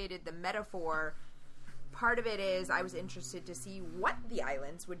appreciated the metaphor. Part of it is I was interested to see what the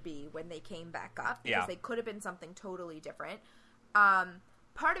islands would be when they came back up, because they could have been something totally different.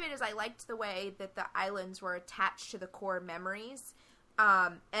 Part of it is I liked the way that the islands were attached to the core memories.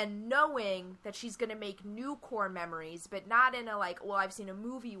 And knowing that she's going to make new core memories, but not in a like, well, I've seen a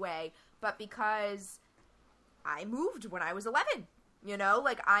movie way, but because I moved when I was 11. You know,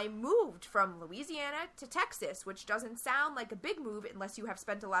 like I moved from Louisiana to Texas, which doesn't sound like a big move unless you have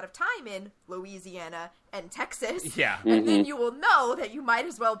spent a lot of time in Louisiana and Texas. Yeah. And then you will know that you might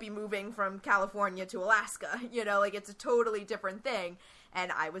as well be moving from California to Alaska. You know, like it's a totally different thing.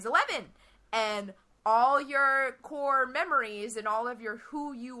 And I was 11. And all your core memories and all of your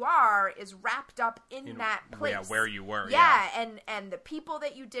who you are is wrapped up in that place. Yeah, where you were. Yeah, and the people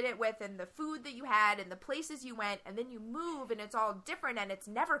that you did it with and the food that you had and the places you went, and then you move and it's all different and it's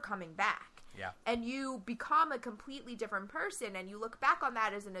never coming back. Yeah. And you become a completely different person and you look back on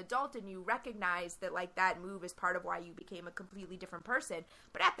that as an adult and you recognize that like that move is part of why you became a completely different person.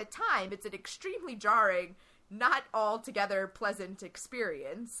 But at the time, it's an extremely jarring, not altogether pleasant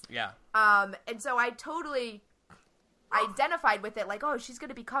experience. Yeah. And so I totally identified with it, like, oh, she's going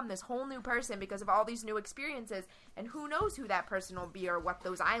to become this whole new person because of all these new experiences, and who knows who that person will be or what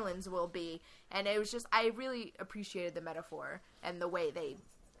those islands will be. And it was just, I really appreciated the metaphor and the way they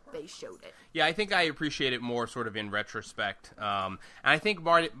showed it. Yeah, I think I appreciate it more sort of in retrospect. And I think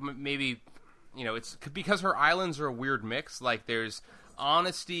maybe, you know, it's because her islands are a weird mix. Like, there's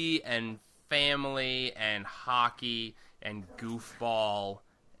honesty and family and hockey and goofball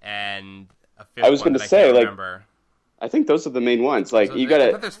and a fifth I was going to say, like, remember. I think those are the main ones. Like, So you I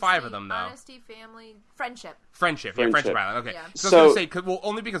gotta. thought there's 5 of them, though. Honesty, family, friendship. Friendship, Island. Okay. Yeah. So I was going to say,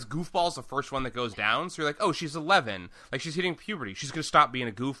 only because Goofball's the first one that goes down, so you're like, oh, she's 11. Like, she's hitting puberty. She's going to stop being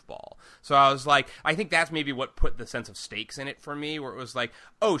a goofball. So I was like, I think that's maybe what put the sense of stakes in it for me, where it was like,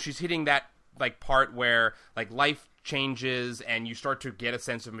 oh, she's hitting that, like, part where, like, life changes and you start to get a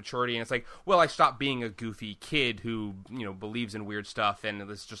sense of maturity, and it's like, well, I stopped being a goofy kid who, you know, believes in weird stuff and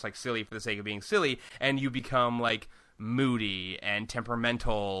is just, like, silly for the sake of being silly, and you become, like, moody and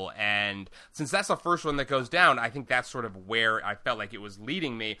temperamental. And since that's the first one that goes down, I think that's sort of where I felt like it was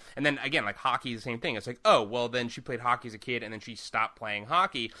leading me. And then again, like, hockey is the same thing. It's like, oh, well, then she played hockey as a kid and then she stopped playing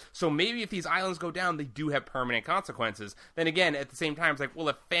hockey, so maybe if these islands go down, they do have permanent consequences. Then again, at the same time, it's like, well,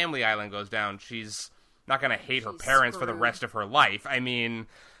 if Family Island goes down, she's not going to hate her parents for the rest of her life. I mean,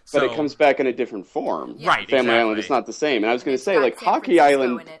 but it comes back in a different form. Yeah. Right, Family exactly. Island is not the same. And I was going to say, Got like, San Hockey Francisco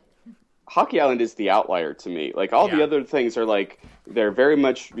Island... in it. Hockey Island is the outlier to me. Like, all the other things are, like, they're very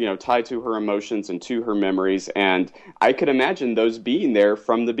much, you know, tied to her emotions and to her memories, and I could imagine those being there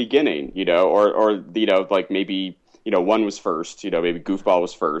from the beginning, you know, or you know, like, maybe, you know, one was first, you know, maybe Goofball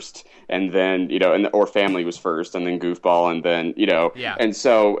was first, and then, you know, or Family was first, and then Goofball, and then, you know, and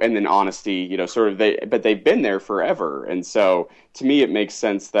so, and then Honesty, you know, sort of, but they've been there forever, and so, to me, it makes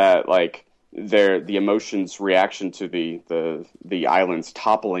sense that, like, the emotions reaction to the islands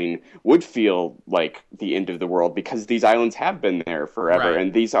toppling would feel like the end of the world, because these islands have been there forever,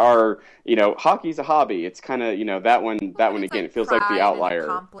 and these are, you know, hockey's a hobby. It's kind of, you know, that one again, like, it feels like the outlier. And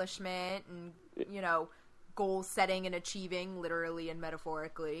accomplishment and, you know, goal setting and achieving, literally and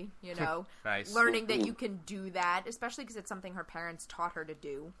metaphorically, you know. Nice. Learning that you can do that, especially because it's something her parents taught her to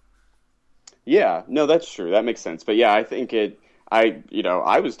do. Yeah, no, that's true. That makes sense. But yeah, I think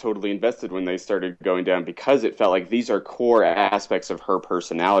I was totally invested when they started going down, because it felt like these are core aspects of her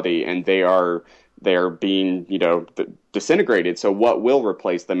personality, and they are being, you know, disintegrated. So what will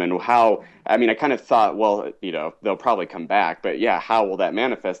replace them, and how? I mean, I kind of thought, well, you know, they'll probably come back, but yeah, how will that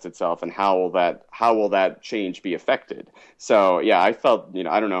manifest itself, and how will that change be affected? So yeah, I felt, you know,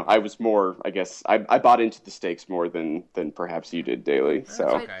 I don't know, I was more, I guess, I bought into the stakes more than perhaps you did, Daley. So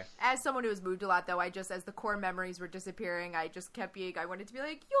okay. As someone who has moved a lot, though, as the core memories were disappearing, I just kept being, I wanted to be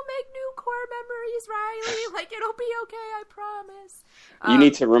like, you'll make new core memories, Riley. Like, it'll be okay, I promise. You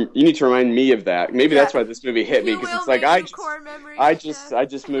need to remind me of that. Maybe that's why this movie hit me, because it's like I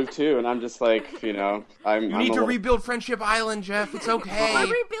just moved too, and I'm just like, you know, you need to rebuild Friendship Island, Jeff. It's okay.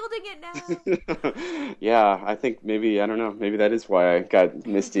 I'm rebuilding it now. Yeah, I think maybe, I don't know, maybe that is why I got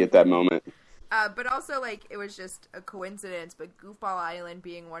misty at that moment. But also, like, it was just a coincidence, but Goofball Island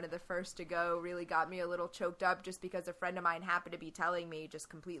being one of the first to go really got me a little choked up, just because a friend of mine happened to be telling me, just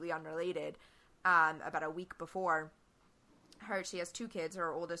completely unrelated, about a week before. She has 2 kids,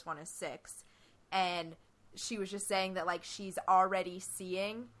 her oldest one is 6, and she was just saying that, like, she's already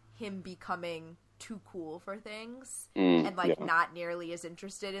seeing him becoming too cool for things, and, like, not nearly as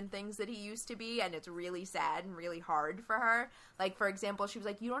interested in things that he used to be, and it's really sad and really hard for her. Like, for example, she was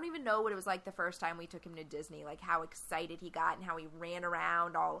like, you don't even know what it was like the first time we took him to Disney, like, how excited he got and how he ran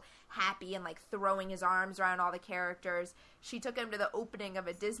around all happy and, like, throwing his arms around all the characters. she took him to the opening of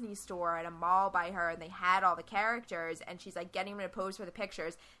a Disney store at a mall by her, and they had all the characters, and she's like getting him to pose for the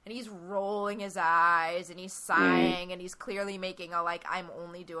pictures, and he's rolling his eyes, and he's sighing, and he's clearly making a like, I'm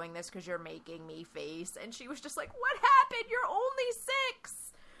only doing this because you're making me face, and she was just like, what happened? You're only 6.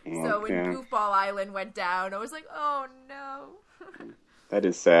 So when Goofball Island went down, I was like, oh no. That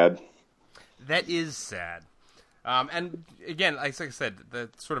is sad. That is sad. And again, like I said, the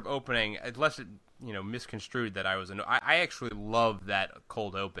sort of opening, unless it, misconstrued that I was I actually love that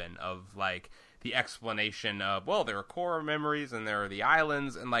cold open of like the explanation of, well, there are core memories and there are the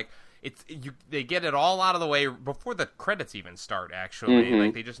islands, and like they get it all out of the way before the credits even start. Actually,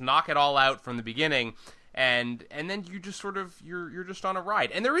 like they just knock it all out from the beginning. And then you just sort of you're just on a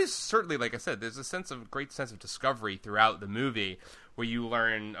ride, and there is certainly, like I said, there's a great sense of discovery throughout the movie where you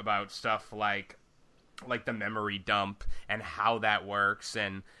learn about stuff like the memory dump and how that works.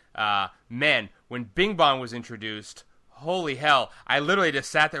 And man, when Bing Bong was introduced, holy hell, I literally just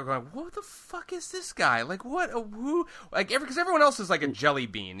sat there going, what the fuck is this guy? Like, what? Who? Like, because everyone else is like a jelly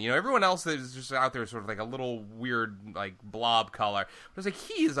bean. Everyone else is just out there sort of like a little weird, like, blob color. But it's like,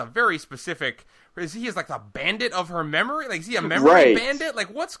 he is a very specific... He is like the bandit of her memory? Like, is he a memory bandit? Like,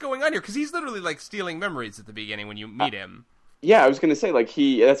 what's going on here? Because he's literally, like, stealing memories at the beginning when you meet him. Yeah, I was going to say, like,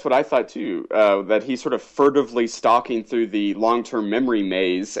 that's what I thought, too, that he's sort of furtively stalking through the long-term memory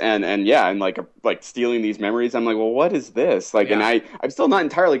maze and like stealing these memories. I'm like, well, what is this? Like, and I'm still not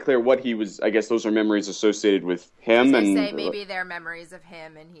entirely clear what he was. I guess those are memories associated with him. They say maybe they're memories of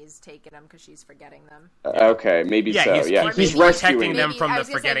him and he's taken them because she's forgetting them. Okay, maybe so. He's protecting them from the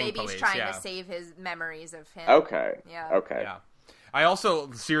forgetting maybe police. He's trying to save his memories of him. Okay. Yeah. Okay. Yeah. I also,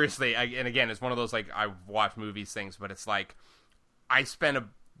 seriously, and again, it's one of those, like, I watch movies things, but it's like, I spent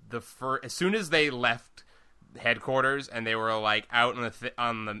as soon as they left headquarters and they were like out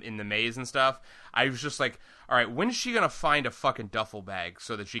in the maze and stuff, I was just like, all right, when is she gonna find a fucking duffel bag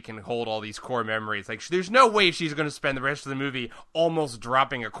so that she can hold all these core memories? Like, there's no way she's gonna spend the rest of the movie almost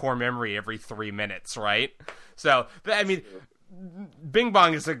dropping a core memory every 3 minutes, right? So, I mean, Bing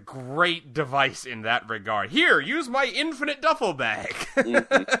Bong is a great device in that regard. Here, use my infinite duffel bag.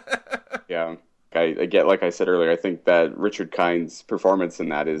 Yeah. I get, like I said earlier, I think that Richard Kind's performance in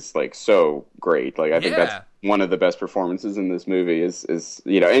that is like so great. Like, I think that's one of the best performances in this movie is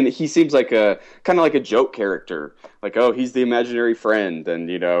and he seems like a kind of like a joke character. Like, oh, he's the imaginary friend, and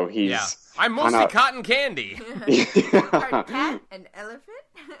he's I'm mostly cotton candy. Cat and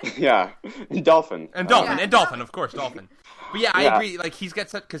elephant. Yeah, and dolphin. And dolphin, of course, dolphin. But yeah, I agree. Like, he's got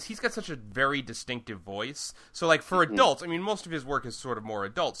such a very distinctive voice. So, like, for adults, I mean, most of his work is sort of more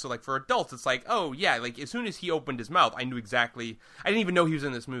adult. So, like, for adults, it's like, oh yeah, like as soon as he opened his mouth, I knew exactly. I didn't even know he was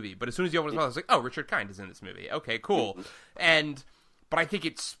in this movie, but as soon as he opened his mouth, I was like, oh, Richard Kind is in this movie. Okay, cool. But I think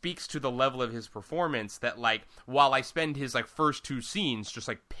it speaks to the level of his performance that, like, while I spend his, like, first 2 scenes just,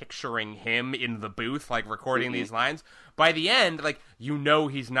 like, picturing him in the booth, like, recording these lines, by the end, like,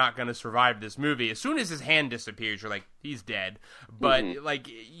 he's not going to survive this movie. As soon as his hand disappears, you're like, he's dead. But, like,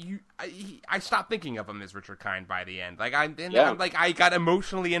 I stopped thinking of him as Richard Kind by the end. Like, I got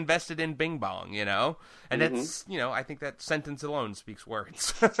emotionally invested in Bing Bong, And that's, I think that sentence alone speaks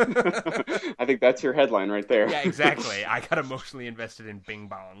words. I think that's your headline right there. Yeah, exactly. I got emotionally invested in Bing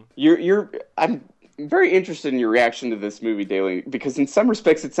Bong. I'm very interested in your reaction to this movie, Daley, because in some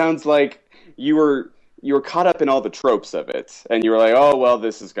respects it sounds like you were caught up in all the tropes of it, and you were like, oh, well,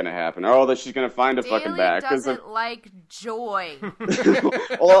 this is going to happen. Oh, that she's going to find a fucking bag. Daley doesn't like joy.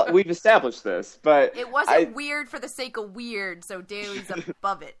 Well, we've established this, but... It wasn't weird for the sake of weird, so Daley's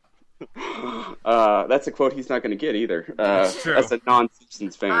above it. That's a quote he's not going to get either. That's true. As a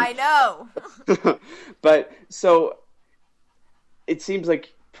non-Simpsons fan. I know. But, so, it seems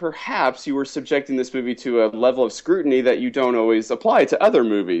like perhaps you were subjecting this movie to a level of scrutiny that you don't always apply to other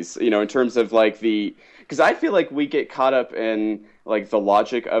movies, in terms of, like, because I feel like we get caught up in, like, the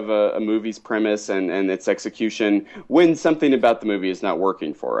logic of a movie's premise and its execution when something about the movie is not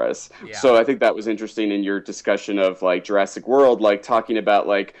working for us. Yeah. So I think that was interesting in your discussion of, like, Jurassic World, like, talking about,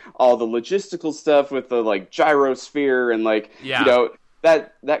 like, all the logistical stuff with the, like, gyrosphere and, like,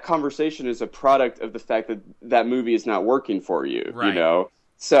 that conversation is a product of the fact that that movie is not working for you, right.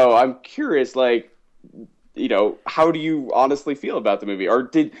 So I'm curious, like, how do you honestly feel about the movie? Or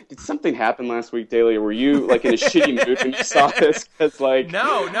did something happen last week, Daley? Or were you, like, in a shitty mood when you saw this? Cause, like...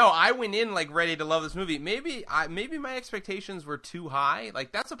 No, I went in, like, ready to love this movie. Maybe my expectations were too high.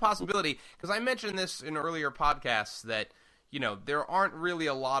 Like, that's a possibility. Because I mentioned this in earlier podcasts that, there aren't really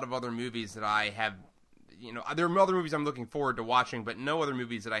a lot of other movies that I have... there are other movies I'm looking forward to watching, but no other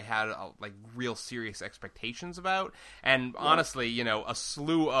movies that I had, like, real serious expectations about. And honestly, a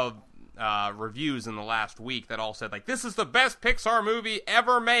slew of reviews in the last week that all said, like, this is the best Pixar movie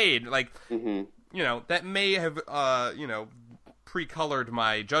ever made. Like, you know, that may have, you know, pre-colored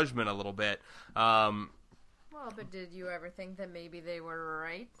my judgment a little bit. Well, but did you ever think that maybe they were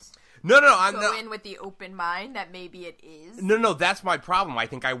right? No, I'm go in with the open mind that maybe it is. No, that's my problem. I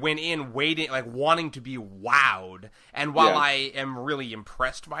think I went in waiting, like, wanting to be wowed. And while I am really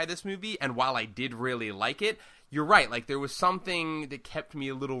impressed by this movie, and while I did really like it, you're right. Like, there was something that kept me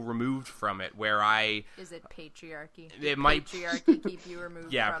a little removed from it, where I... Is it patriarchy? It might... Patriarchy keep you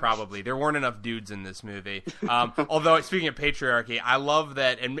removed yeah, from probably. it? There weren't enough dudes in this movie. Although, speaking of patriarchy, I love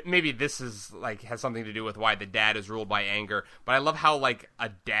that, and maybe this is, like, has something to do with why the dad is ruled by anger, but I love how, like, how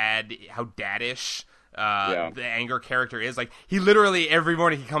daddish... the anger character is. Like, he literally every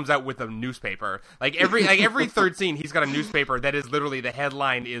morning he comes out with a newspaper. Like every third scene he's got a newspaper that is literally the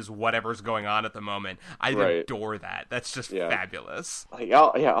headline is whatever's going on at the moment. I adore that. That's just fabulous. Like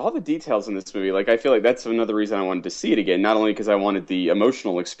all the details in this movie. Like, I feel like that's another reason I wanted to see it again. Not only because I wanted the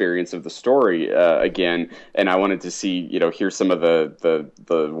emotional experience of the story again, and I wanted to see, you know, hear some of the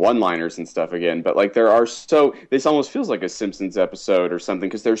one-liners and stuff again, but like this almost feels like a Simpsons episode or something,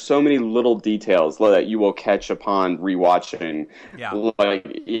 because there's so many little details that you will catch upon rewatching.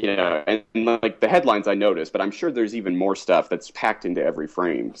 Like, you know, and like the headlines I noticed, but I'm sure there's even more stuff that's packed into every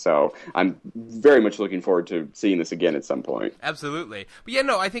frame. So I'm very much looking forward to seeing this again at some point. Absolutely. But yeah,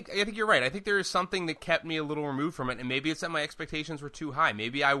 no, I think you're right. I think there is something that kept me a little removed from it, and maybe it's that my expectations were too high.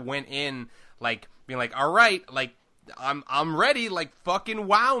 Maybe I went in like being like, all right, like I'm ready, like, fucking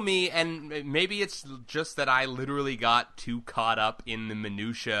wow me, and maybe it's just that I literally got too caught up in the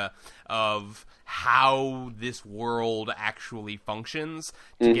minutia of how this world actually functions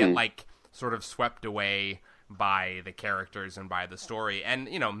to get, like, sort of swept away by the characters and by the story. And,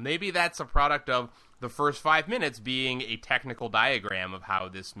 you know, maybe that's a product of the first 5 minutes being a technical diagram of how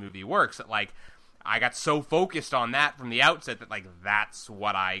this movie works. That, like, I got so focused on that from the outset that, like, that's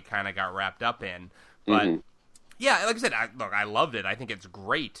what I kind of got wrapped up in. But... yeah, like I said, I loved it. I think it's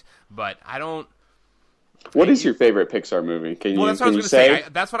great, but I don't... What is your favorite Pixar movie? Can you that's what I was going to say.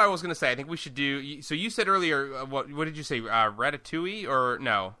 That's what I was going to say. I think we should do... So you said earlier, what did you say, Ratatouille, or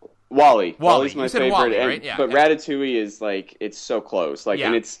no? Wally. Wally's my favorite. Wally, right? Yeah. But Ratatouille is, like, it's so close. Like,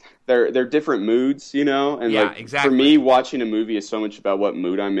 and it's... They're different moods, you know? And like, exactly. For me, watching a movie is so much about what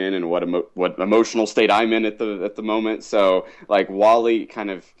mood I'm in and what emotional state I'm in at the moment. So, like, Wally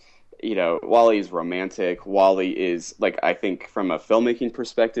kind of... You know, Wally is romantic. Wally is, like, I think from a filmmaking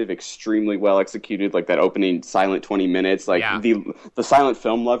perspective, extremely well executed. Like, that opening silent 20 minutes, like, the silent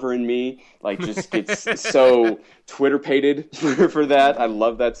film lover in me, like, just gets so Twitter-pated for that. I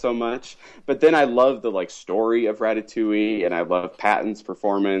love that so much. But then I love the, like, story of Ratatouille, and I love Patton's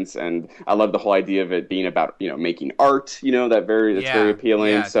performance, and I love the whole idea of it being about, you know, making art, you know, that's very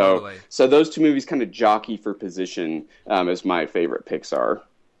appealing. Yeah, so, totally. So those two movies kind of jockey for position as my favorite Pixar.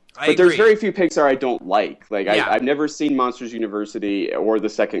 But there's very few Pixar I don't like. Like, I've never seen Monsters University or the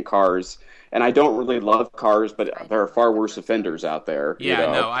second Cars, and I don't really love Cars, but there are far worse offenders out there. Yeah, you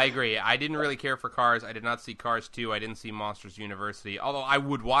know? No, I agree. I didn't really care for Cars. I did not see Cars 2. I didn't see Monsters University, although I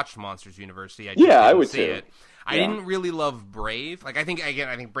would watch Monsters University. I would see too. it. I didn't really love Brave. Like, I think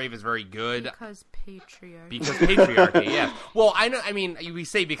Brave is very good. Because patriarchy. Because patriarchy, yeah. Well, I know. I mean, we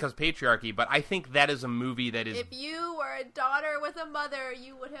say because patriarchy, but I think that is a movie that is... If you were a daughter with a mother,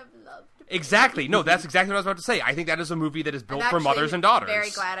 you would have loved Brave. Exactly. No, that's exactly what I was about to say. I think that is a movie that is built for mothers and daughters. I'm very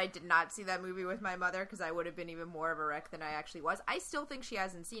glad I did not see that movie with my mother, because I would have been even more of a wreck than I actually was. I still think she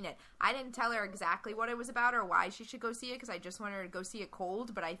hasn't seen it. I didn't tell her exactly what it was about or why she should go see it, because I just wanted her to go see it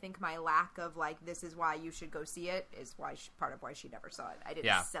cold, but I think my lack of, like, this is why you should go see it is why part of why she never saw it. I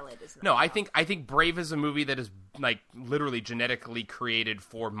didn't sell it as no. I think Brave is a movie that is, like, literally genetically created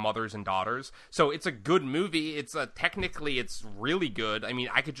for mothers and daughters. So it's a good movie. It's technically it's really good. I mean,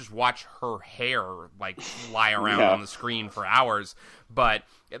 I could just watch her hair, like, fly around on the screen for hours. But,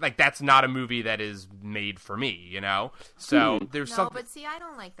 like, that's not a movie that is made for me, you know. So there's something. No, but see, I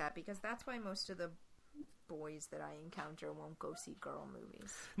don't like that, because that's why most of the boys that I encounter won't go see girl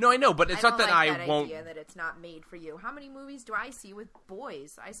movies. No, I know, but it's not that I won't. Idea that it's not made for you. How many movies do I see with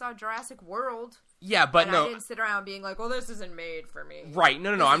boys? I saw Jurassic World. Yeah, but no, I didn't sit around being like, "Well, this isn't made for me." Right?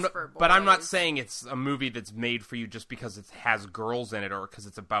 No. I'm not. But I'm not saying it's a movie that's made for you just because it has girls in it or because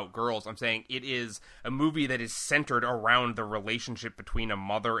it's about girls. I'm saying it is a movie that is centered around the relationship between a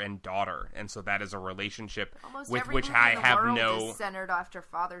mother and daughter, and so that is a relationship with which I have no. Is centered after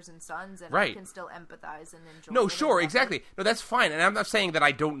fathers and sons, and right. I can still empathize and enjoy. No, sure, exactly. No, that's fine, and I'm not saying that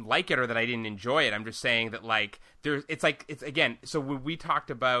I don't like it or that I didn't enjoy it. I'm just saying that, like, it's again. So when we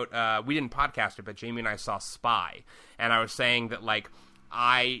talked about, we didn't podcast it, but Jamie and I saw Spy, and I was saying that, like,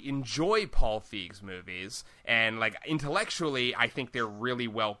 I enjoy Paul Feig's movies, and like intellectually, I think they're really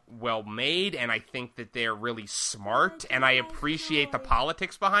well made, and I think that they're really smart, and I appreciate the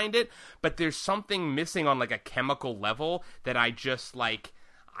politics behind it. But there's something missing on like a chemical level that I just like.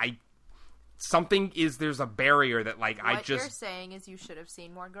 There's a barrier that like what you're saying is you should have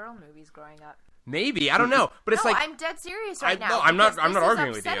seen more girl movies growing up. Maybe, I don't know, but it's no, like I'm dead serious right now. No, I'm not arguing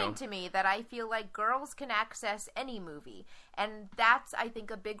with you. It's upsetting to me that I feel like girls can access any movie, and that's I think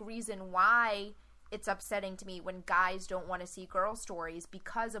a big reason why it's upsetting to me when guys don't want to see girl stories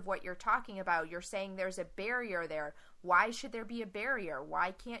because of what you're talking about. You're saying there's a barrier there. Why should there be a barrier?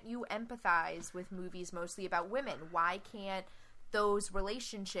 Why can't you empathize with movies mostly about women? Why can't those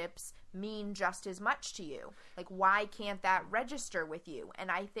relationships mean just as much to you? Like, why can't that register with you? And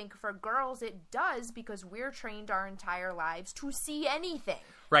I think for girls it does, because we're trained our entire lives to see anything,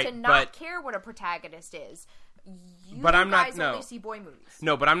 right, to not care what a protagonist is. But I'm not. No, only see boy movies.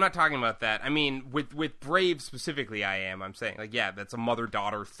 No, but I'm not talking about that. I mean, with Brave specifically, I'm saying like, yeah, that's a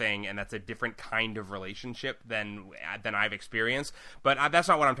mother-daughter thing, and that's a different kind of relationship than I've experienced. But that's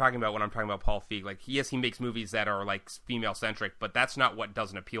not what I'm talking about when I'm talking about Paul Feig. Like, yes, he makes movies that are like female-centric, but that's not what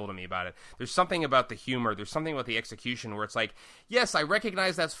doesn't appeal to me about it. There's something about the humor. There's something about the execution where it's like, yes, I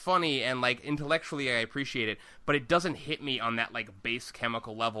recognize that's funny, and like intellectually I appreciate it, but it doesn't hit me on that like base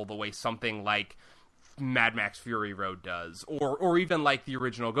chemical level the way something like Mad Max Fury Road does, or even like the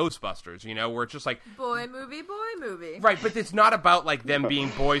original Ghostbusters, you know, where it's just like boy movie, right? But it's not about like them being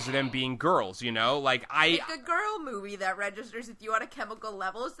boys or them being girls, you know. Like a girl movie that registers with you on a chemical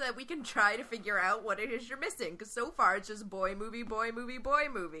level, so that we can try to figure out what it is you're missing. Because so far it's just boy movie.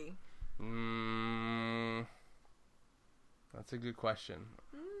 That's a good question.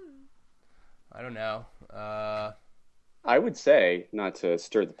 I don't know. I would say, not to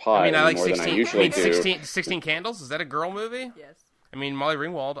stir the pot I like more 16, than I usually do. 16 Candles? Is that a girl movie? Yes. I mean, Molly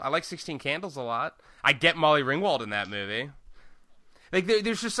Ringwald. I like 16 Candles a lot. I get Molly Ringwald in that movie. Like,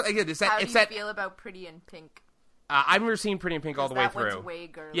 there's just... Again, How do you feel about Pretty in Pink? I've never seen Pretty in Pink all the way through. That one's way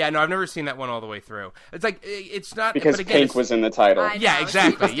girly. Yeah, no, I've never seen that one all the way through. It's like, it's not... Because but again, Pink was in the title. Yeah,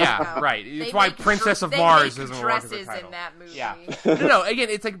 exactly, yeah, right. It's why Princess of Mars isn't dresses in that movie. Yeah. No, again,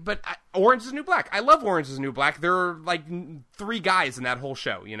 it's like, but Orange is the New Black. I love Orange is the New Black. There are, like, 3 guys in that whole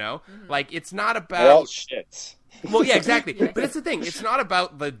show, you know? Mm-hmm. Like, it's not about... They're all shits. Well, yeah, exactly. But that's the thing. It's not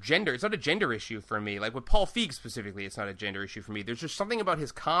about the gender. It's not a gender issue for me. Like, with Paul Feig specifically, it's not a gender issue for me. There's just something about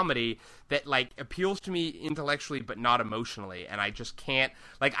his comedy that, like, appeals to me intellectually but not emotionally. And I just can't...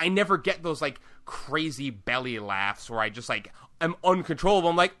 Like, I never get those, like, crazy belly laughs where I just, like, am uncontrollable.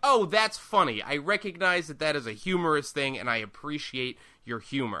 I'm like, oh, that's funny. I recognize that is a humorous thing, and I appreciate your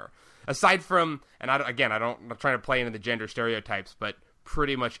humor. Aside from... And, I'm not trying to play into the gender stereotypes, but...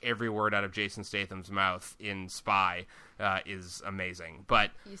 pretty much every word out of Jason Statham's mouth in Spy is amazing. But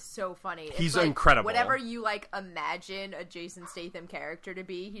he's so funny. He's like, incredible. Whatever you like imagine a Jason Statham character to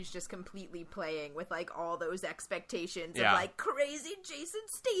be, he's just completely playing with like all those expectations of like crazy Jason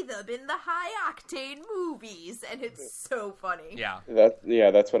Statham in the high octane movies, and it's so funny. Yeah.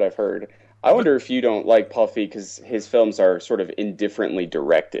 That's what I've heard. I wonder if you don't like Paul Feig because his films are sort of indifferently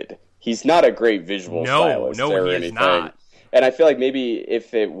directed. He's not a great visual stylist or he anything. Is not. And I feel like maybe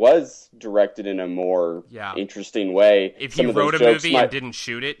if it was directed in a more interesting way... If he wrote a movie and didn't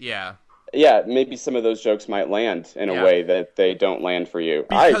shoot it, maybe some of those jokes might land in a way that they don't land for you.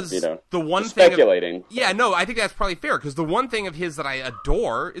 Because the one thing... Speculating. I think that's probably fair, because the one thing of his that I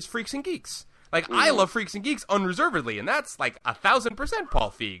adore is Freaks and Geeks. Like, I love Freaks and Geeks unreservedly, and that's, like, 1,000%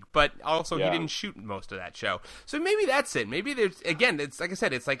 Paul Feig. But also, he didn't shoot most of that show. So maybe that's it. Maybe there's, again, it's like I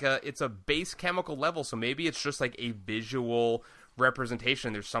said, it's a base chemical level, so maybe it's just, like, a visual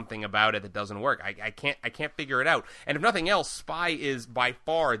representation. There's something about it that doesn't work. I can't figure it out. And if nothing else, Spy is by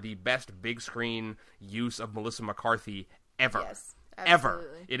far the best big screen use of Melissa McCarthy ever. Yes. Ever.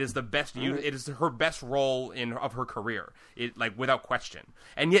 It is the best it is her best role of her career. It, like, without question.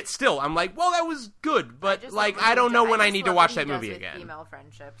 And yet still I'm like, well, that was good, but I don't know when I need to watch that movie again. Female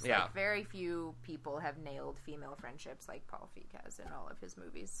friendships. Yeah. Like, very few people have nailed female friendships like Paul Feig has in all of his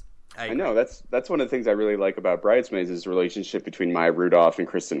movies. I know that's one of the things I really like about Bridesmaids is the relationship between Maya Rudolph and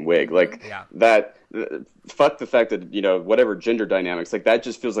Kristen Wiig. Like that, fuck the fact that whatever gender dynamics, like that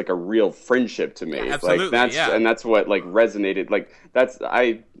just feels like a real friendship to me. Yeah, absolutely, like and that's what like resonated. Like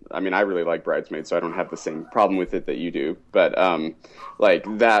I mean, I really like Bridesmaids, so I don't have the same problem with it that you do. But like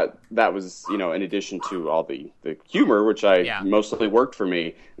that was in addition to all the humor, which mostly worked for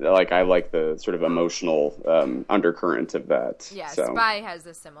me. Like I like the sort of emotional undercurrent of that. Yeah, so. Spy has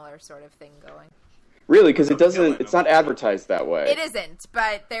a similar sort of thing going. Really, because it's not advertised that way. It isn't,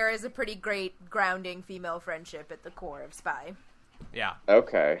 but there is a pretty great grounding female friendship at the core of Spy. Yeah.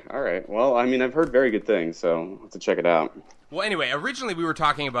 Okay. All right. Well, I mean, I've heard very good things, so I'll have to check it out. Well, anyway, originally we were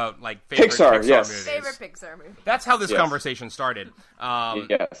talking about like favorite Pixar yes. movies. Favorite Pixar movie. That's how this conversation started.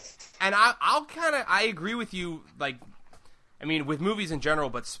 Yes. And I agree with you. Like, I mean, with movies in general,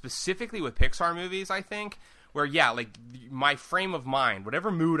 but specifically with Pixar movies, I think where like my frame of mind, whatever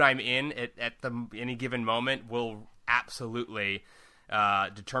mood I'm in at any given moment, will absolutely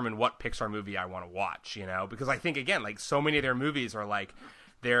determine what Pixar movie I want to watch. You know, because I think again, like so many of their movies are like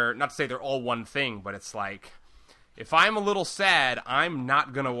they're not to say they're all one thing, but it's like. If I'm a little sad, I'm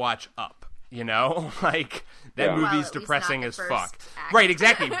not going to watch Up, you know? Like, that movie's depressing as fuck. Act. Right,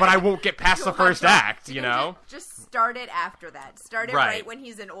 exactly. But I won't get past the first act, you know? Just start it after that. Start it right when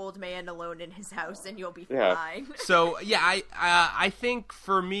he's an old man alone in his house, and you'll be fine. So, yeah, I think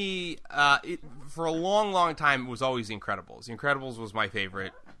for me, for a long, long time, it was always The Incredibles. The Incredibles was my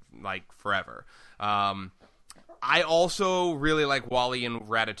favorite, like, forever. I also really like WALL-E and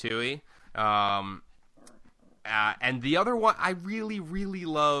Ratatouille. And the other one, I really, really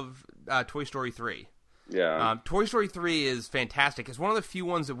love Toy Story 3. Yeah. Toy Story 3 is fantastic. It's one of the few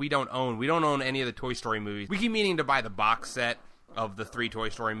ones that we don't own. We don't own any of the Toy Story movies. We keep meaning to buy the box set of the 3 Toy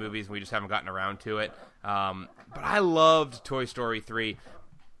Story movies, and we just haven't gotten around to it. But I loved Toy Story 3,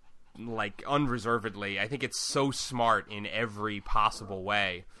 like, unreservedly. I think it's so smart in every possible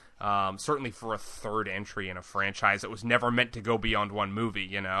way. Certainly for a third entry in a franchise that was never meant to go beyond one movie,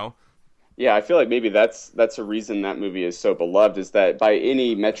 you know? Yeah, I feel like maybe that's a reason that movie is so beloved, is that by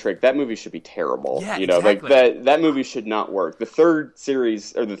any metric, that movie should be terrible. Yeah, you know, exactly. like that movie should not work. The third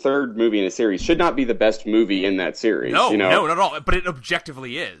series or the third movie in a series should not be the best movie in that series. No, you know? no, not at all. But it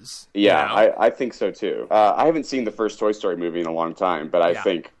objectively is. Yeah, you know? I think so too. I haven't seen the first Toy Story movie in a long time, but I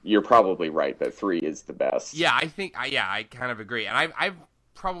think you're probably right that 3 is the best. Yeah, I think. I kind of agree, and I've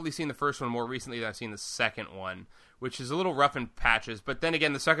probably seen the first one more recently than I've seen the second one, which is a little rough in patches. But then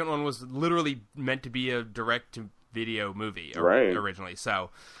again, the second one was literally meant to be a direct-to-video movie originally. So,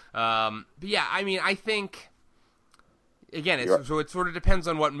 but yeah, I mean, I think, again, so it sort of depends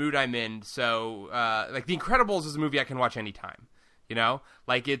on what mood I'm in. So, like, The Incredibles is a movie I can watch anytime, you know?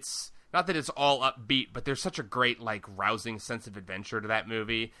 Like, it's, not that it's all upbeat, but there's such a great, like, rousing sense of adventure to that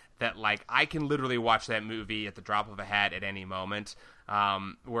movie that, like, I can literally watch that movie at the drop of a hat at any moment.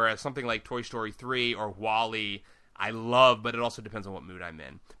 Whereas something like Toy Story 3 or WALL-E, I love, but it also depends on what mood I'm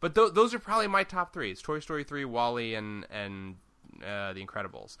in. But those are probably my top 3. It's Toy Story 3, WALL-E, and The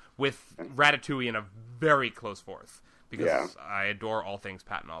Incredibles, with Ratatouille in a very close fourth, because I adore all things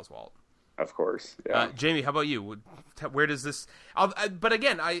Patton Oswalt. Of course, yeah. Jamie, how about you? Where does this... but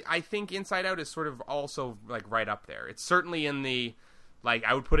again, I think Inside Out is sort of also like right up there. It's certainly in the... Like,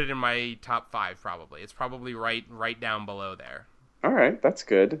 I would put it in my top 5, probably. It's probably right down below there. All right, that's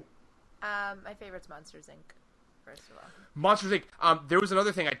good. My favorite's Monsters, Inc., first of all. Monsters, Inc. There was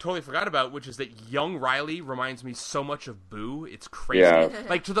another thing I totally forgot about, which is that young Riley reminds me so much of Boo. It's crazy. Yeah.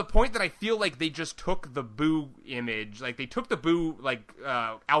 Like, to the point that I feel like they just took the Boo image, like, they took the Boo, like,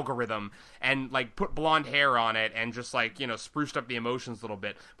 algorithm and, like, put blonde hair on it and just, like, you know, spruced up the emotions a little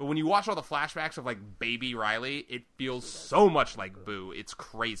bit. But when you watch all the flashbacks of, like, baby Riley, it feels so much like Boo. It's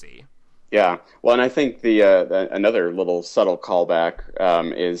crazy. Yeah, well, and I think the another little subtle callback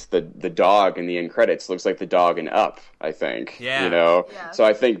is the dog in the end credits looks like the dog in Up. I think, yeah, you know. Yeah. So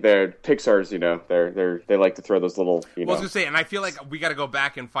I think Pixar's, you know, they like to throw those little, you know. I was gonna say, and I feel like we got to go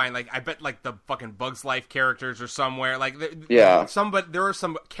back and find, like, I bet like the fucking Bugs Life characters are somewhere, like, there are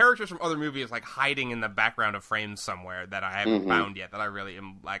some characters from other movies like hiding in the background of frames somewhere that I haven't found yet. That I really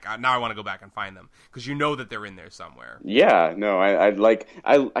am like, now I want to go back and find them because you know that they're in there somewhere. Yeah, no, I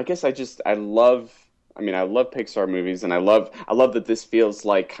guess I love Pixar movies, and I love that this feels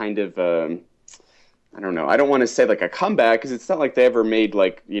like kind of I don't know. I don't want to say like a comeback because it's not like they ever made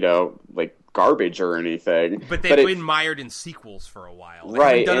like, you know, like garbage or anything. But they've been mired in sequels for a while. They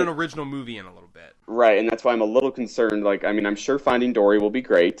haven't done an original movie in a little bit. Right, and that's why I'm a little concerned. Like, I mean, I'm sure Finding Dory will be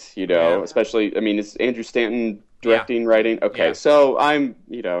great, you know, especially, I mean, is Andrew Stanton directing, writing? Okay, so I'm,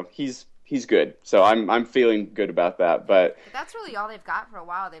 you know, he's good. So I'm feeling good about that. But that's really all they've got for a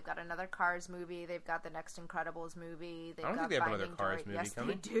while. They've got another Cars movie. They've got the next Incredibles movie. I don't think they have another Cars movie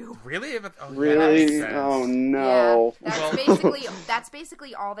coming. Yes, they do. Really? Really? Oh, no. Yeah, that's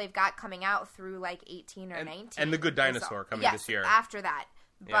basically all they've got coming out through like 18 or 19. And The Good Dinosaur coming this year. After that.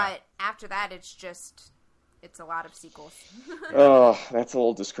 But after that, it's a lot of sequels. Oh, that's a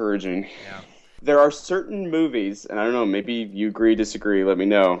little discouraging. Yeah. There are certain movies, and I don't know, maybe you agree, disagree, let me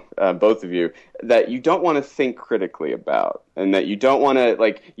know, both of you, that you don't want to think critically about, and that you don't want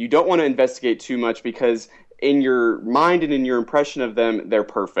to investigate too much because in your mind and in your impression of them, they're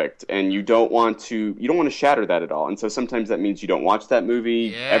perfect, and you don't want to shatter that at all. And so sometimes that means you don't watch that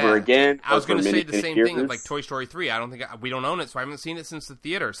movie ever again. I was going to say the same thing of like Toy Story 3. I don't think we don't own it, so I haven't seen it since the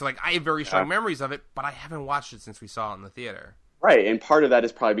theater. So like I have very strong memories of it, but I haven't watched it since we saw it in the theater. Right, and part of that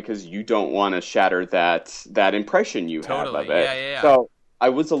is probably because you don't want to shatter that impression you have of it. Yeah. So I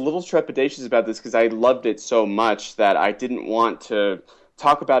was a little trepidatious about this because I loved it so much that I didn't want to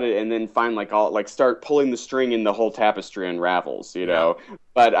talk about it and then find start pulling the string and the whole tapestry unravels, you know.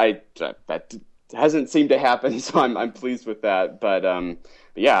 But that hasn't seemed to happen, so I'm pleased with that. But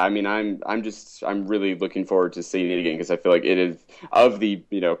yeah, I mean, I'm really looking forward to seeing it again because I feel like it is of the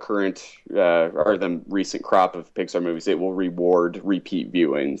current or the recent crop of Pixar movies, it will reward repeat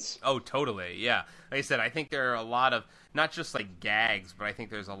viewings. Oh, totally, yeah. Like I said, I think there are a lot of not just like gags, but I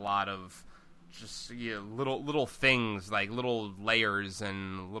think there's a lot of just little things like little layers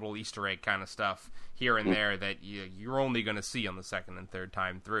and little Easter egg kind of stuff here and there that you're only going to see on the second and third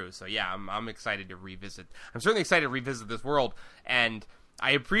time through. So yeah, I'm excited to revisit. I'm certainly excited to revisit this world, and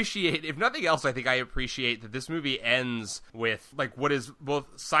I appreciate, if nothing else, I think I appreciate that this movie ends with like what is both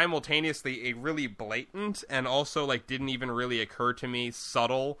simultaneously a really blatant and also like didn't even really occur to me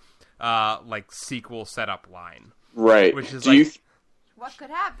subtle like sequel setup line. Right. Which is what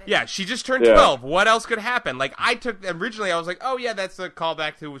could happen? Yeah, she just turned 12. What else could happen? Like, originally I was like, oh yeah, that's a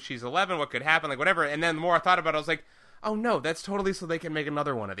callback to she's 11. What could happen? Like, whatever. And then the more I thought about it, I was like, oh no, that's totally so they can make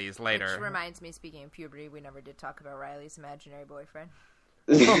another one of these later. Which reminds me, speaking of puberty, we never did talk about Riley's imaginary boyfriend.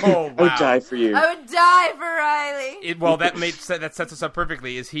 Oh, wow. I would die for you. I would die for Riley. Well, that sets us up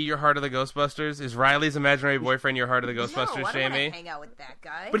perfectly. Is he your Heart of the Ghostbusters? Is Riley's imaginary boyfriend your Heart of the Ghostbusters, no, I don't Jamie? want to hang out with that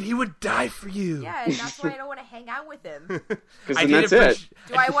guy. But he would die for you. Yeah, and that's why I don't want to hang out with him. Because that's it.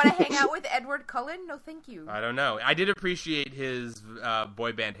 Do I want to hang out with Edward Cullen? No, thank you. I don't know. I did appreciate his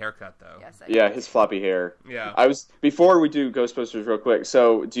boy band haircut, though. Yes, his floppy hair. Yeah. Before we do Ghostbusters real quick,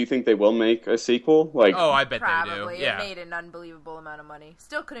 so do you think they will make a sequel? Like, oh, I bet probably. They do. Yeah. It made an unbelievable amount of money.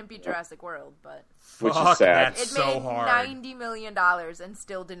 Still couldn't beat Jurassic World, but which is sad. That's it made so hard. $90 million and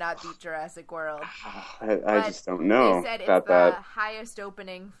still did not beat Jurassic World. I just don't know they said about it's that. the highest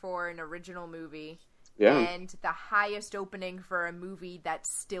opening for an original movie. Yeah. And the highest opening for a movie that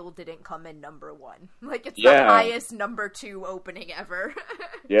still didn't come in number one. Like, it's the highest number 2 opening ever.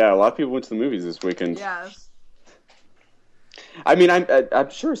 Yeah, a lot of people went to the movies this weekend. Yeah. I mean, I'm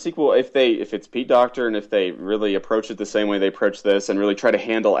sure a sequel, if it's Pete Docter and if they really approach it the same way they approach this and really try to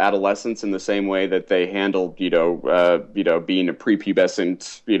handle adolescence in the same way that they handled, being a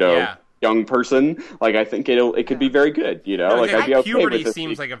prepubescent, young person, like I think it could be very good, like I'd be okay puberty with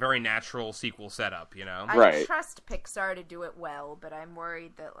seems like a very natural sequel setup, I trust Pixar to do it well, but I'm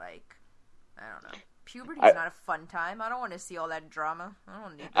worried that I don't know. Puberty is not a fun time. I don't want to see all that drama. I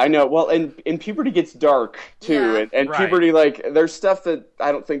don't need that. I know. Well, and puberty gets dark too, and puberty, there's stuff that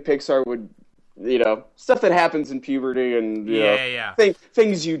I don't think Pixar would, stuff that happens in puberty, and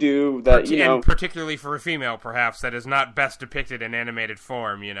things you do that and particularly for a female, perhaps that is not best depicted in animated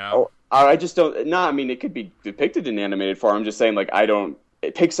form. I just don't. No, I mean it could be depicted in animated form. I'm just saying, I don't.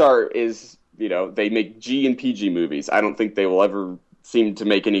 Pixar is, they make G and PG movies. I don't think they will ever seem to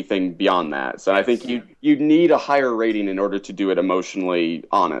make anything beyond that. So I think you need a higher rating in order to do it emotionally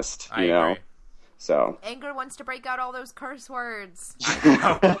honest. I agree. So Anger wants to break out all those curse words.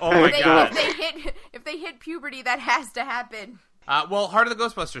 Oh my god! If they hit puberty, that has to happen. Well, Heart of the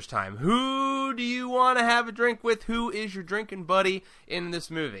Ghostbusters time. Who do you want to have a drink with? Who is your drinking buddy in this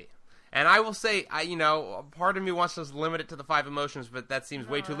movie? And I will say, part of me wants to limit it to the 5 emotions, but that seems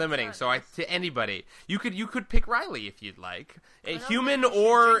way too limiting. So to anybody, you could pick Riley if you'd like, a human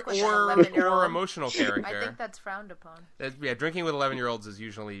or emotional character. I think that's frowned upon. Drinking with 11-year-olds is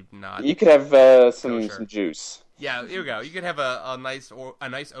usually not. You could have some juice. Yeah, here we go. You could have a nice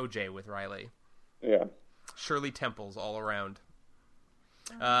OJ with Riley. Yeah. Shirley Temples all around.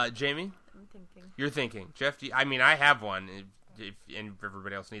 Jamie, I'm thinking. You're thinking, Jeff. I have one. If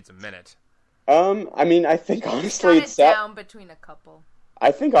everybody else needs a minute. I mean, I think honestly it's down between a couple.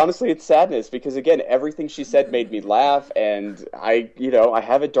 I think honestly it's sadness because again, everything she said made me laugh, and I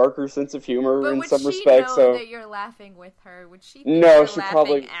have a darker sense of humor in some respects. So that you're laughing with her, would she? No, she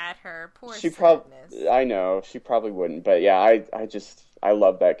probably at her. Poor she sadness. I know she probably wouldn't, but yeah, I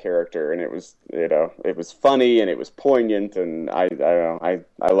love that character, and it was it was funny and it was poignant, and I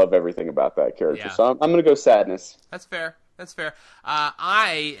love everything about that character. So I'm gonna go sadness. That's fair.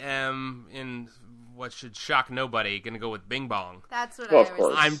 I am in what should shock nobody, gonna go with Bing Bong. That's what well, I of was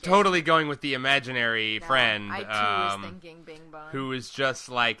course. I'm totally going with the imaginary friend. I too was thinking Bing Bong. Who is just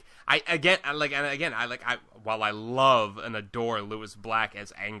like while I love and adore Lewis Black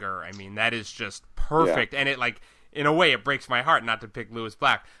as Anger, I mean that is just perfect, and it like in a way it breaks my heart not to pick Lewis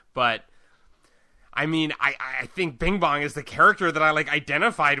Black, but I mean I think Bing Bong is the character that I like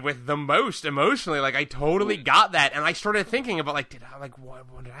identified with the most emotionally. Like I totally got that, and I started thinking about like did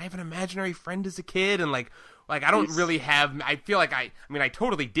I have an imaginary friend as a kid, and like I don't really have. I feel like I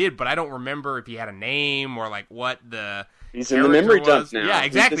totally did, but I don't remember if he had a name or like what the. He's in the memory dump now. Yeah,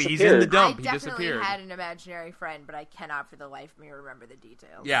 exactly. He's in the dump. He definitely disappeared. had an imaginary friend, but I cannot for the life of me remember the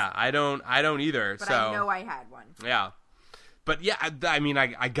details. Yeah, I don't either. But so I know I had one. Yeah, but yeah, I mean,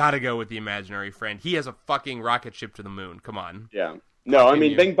 I gotta go with the imaginary friend. He has a fucking rocket ship to the moon. Come on. Yeah. No, I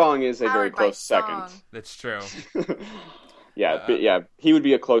mean, Bing Bong is a very close second. That's true. Yeah, he would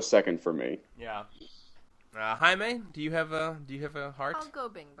be a close second for me. Yeah. Jaime, do you have a heart? I'll go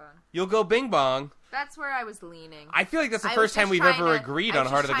Bing Bong. You'll go Bing Bong. That's where I was leaning. I feel like that's the first time we've ever agreed on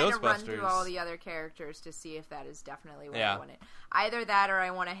Heart of the Ghostbusters. I was just trying to run through all the other characters to see if that is definitely what I wanted. Either that, or I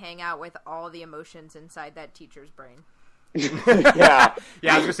want to hang out with all the emotions inside that teacher's brain. Yeah,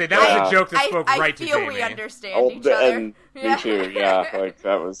 I was gonna say that was a joke that spoke right to Jamie. I feel we understand each other. And me too. Yeah, like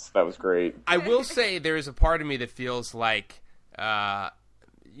that was great. I will say there is a part of me that feels like, kind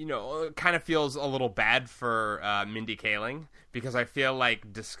of feels a little bad for Mindy Kaling, because I feel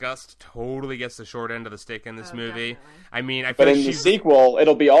like disgust totally gets the short end of the stick in this movie. Definitely. I mean, I feel but like in the sequel,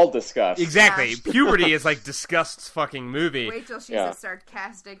 it'll be all disgust. Exactly. Yeah. Puberty is like disgust's fucking movie. Wait till she's a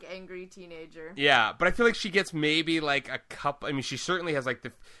sarcastic, angry teenager. Yeah, but I feel like she gets maybe like a couple. I mean, she certainly has like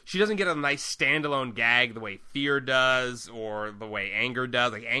she doesn't get a nice standalone gag the way Fear does or the way Anger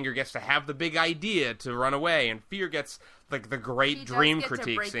does. Like Anger gets to have the big idea to run away, and Fear gets like the great dream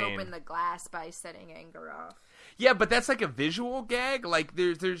critique scene. She scene. does get to break open the glass by setting Anger off. Yeah, but that's like a visual gag. Like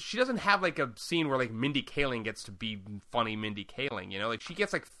there's she doesn't have like a scene where like Mindy Kaling gets to be funny Mindy Kaling, you know? Like she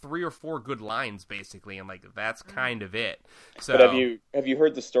gets like 3 or 4 good lines basically, and like that's kind of it. So but have you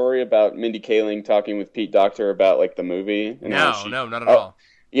heard the story about Mindy Kaling talking with Pete Docter about like the movie? And no, not at all.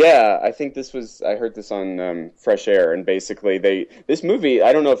 Yeah, I think I heard this on Fresh Air, and basically this movie,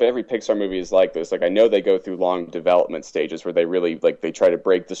 I don't know if every Pixar movie is like this. Like I know they go through long development stages where they really they try to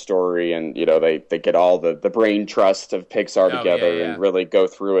break the story, and they get all the brain trust of Pixar together and really go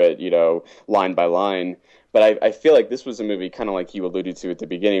through it, line by line. But I feel like this was a movie kind of like you alluded to at the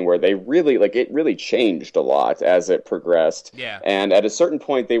beginning, where they really it really changed a lot as it progressed. Yeah. And at a certain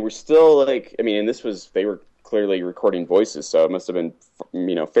point they were still they were clearly recording voices, so it must have been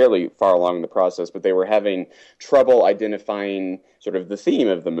fairly far along in the process, but they were having trouble identifying sort of the theme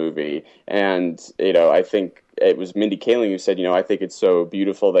of the movie. And I think it was Mindy Kaling who said, I think it's so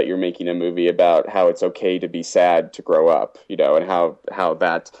beautiful that you're making a movie about how it's okay to be sad to grow up, and how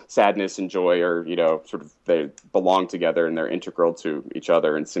that sadness and joy are sort of they belong together and they're integral to each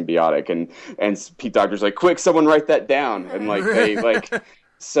other and symbiotic. And Pete Docter's like, quick, someone write that down. And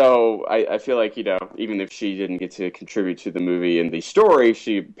So I feel like, even if she didn't get to contribute to the movie and the story,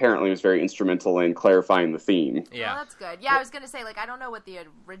 she apparently was very instrumental in clarifying the theme. Yeah. Well, that's good. Yeah, I was going to say, I don't know what the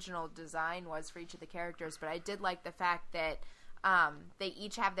original design was for each of the characters, but I did like the fact that they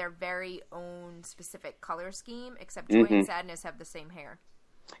each have their very own specific color scheme, except Joy and Sadness have the same hair.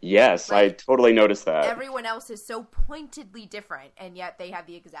 Yes, I totally noticed that. Everyone else is so pointedly different, and yet they have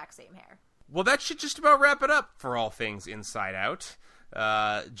the exact same hair. Well, that should just about wrap it up for all things Inside Out.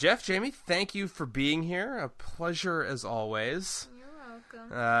 Jeff, Jamie, thank you for being here. A pleasure as always. You're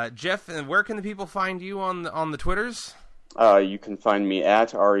welcome. Jeff, where can the people find you on the Twitters? You can find me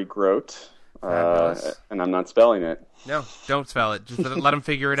at Ari Grote, and I'm not spelling it. No, don't spell it. Just let them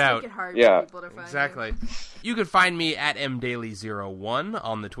figure it out. Make it hard for people to find exactly. You can find me at mdaily01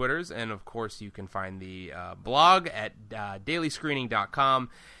 on the Twitters, and of course you can find the blog at dailyscreening.com,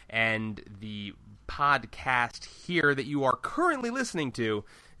 and the podcast here that you are currently listening to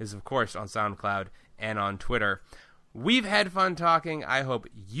is, of course, on SoundCloud and on Twitter. We've had fun talking. I hope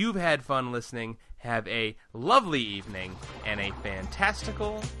you've had fun listening. Have a lovely evening and a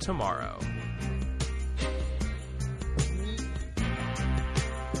fantastical tomorrow.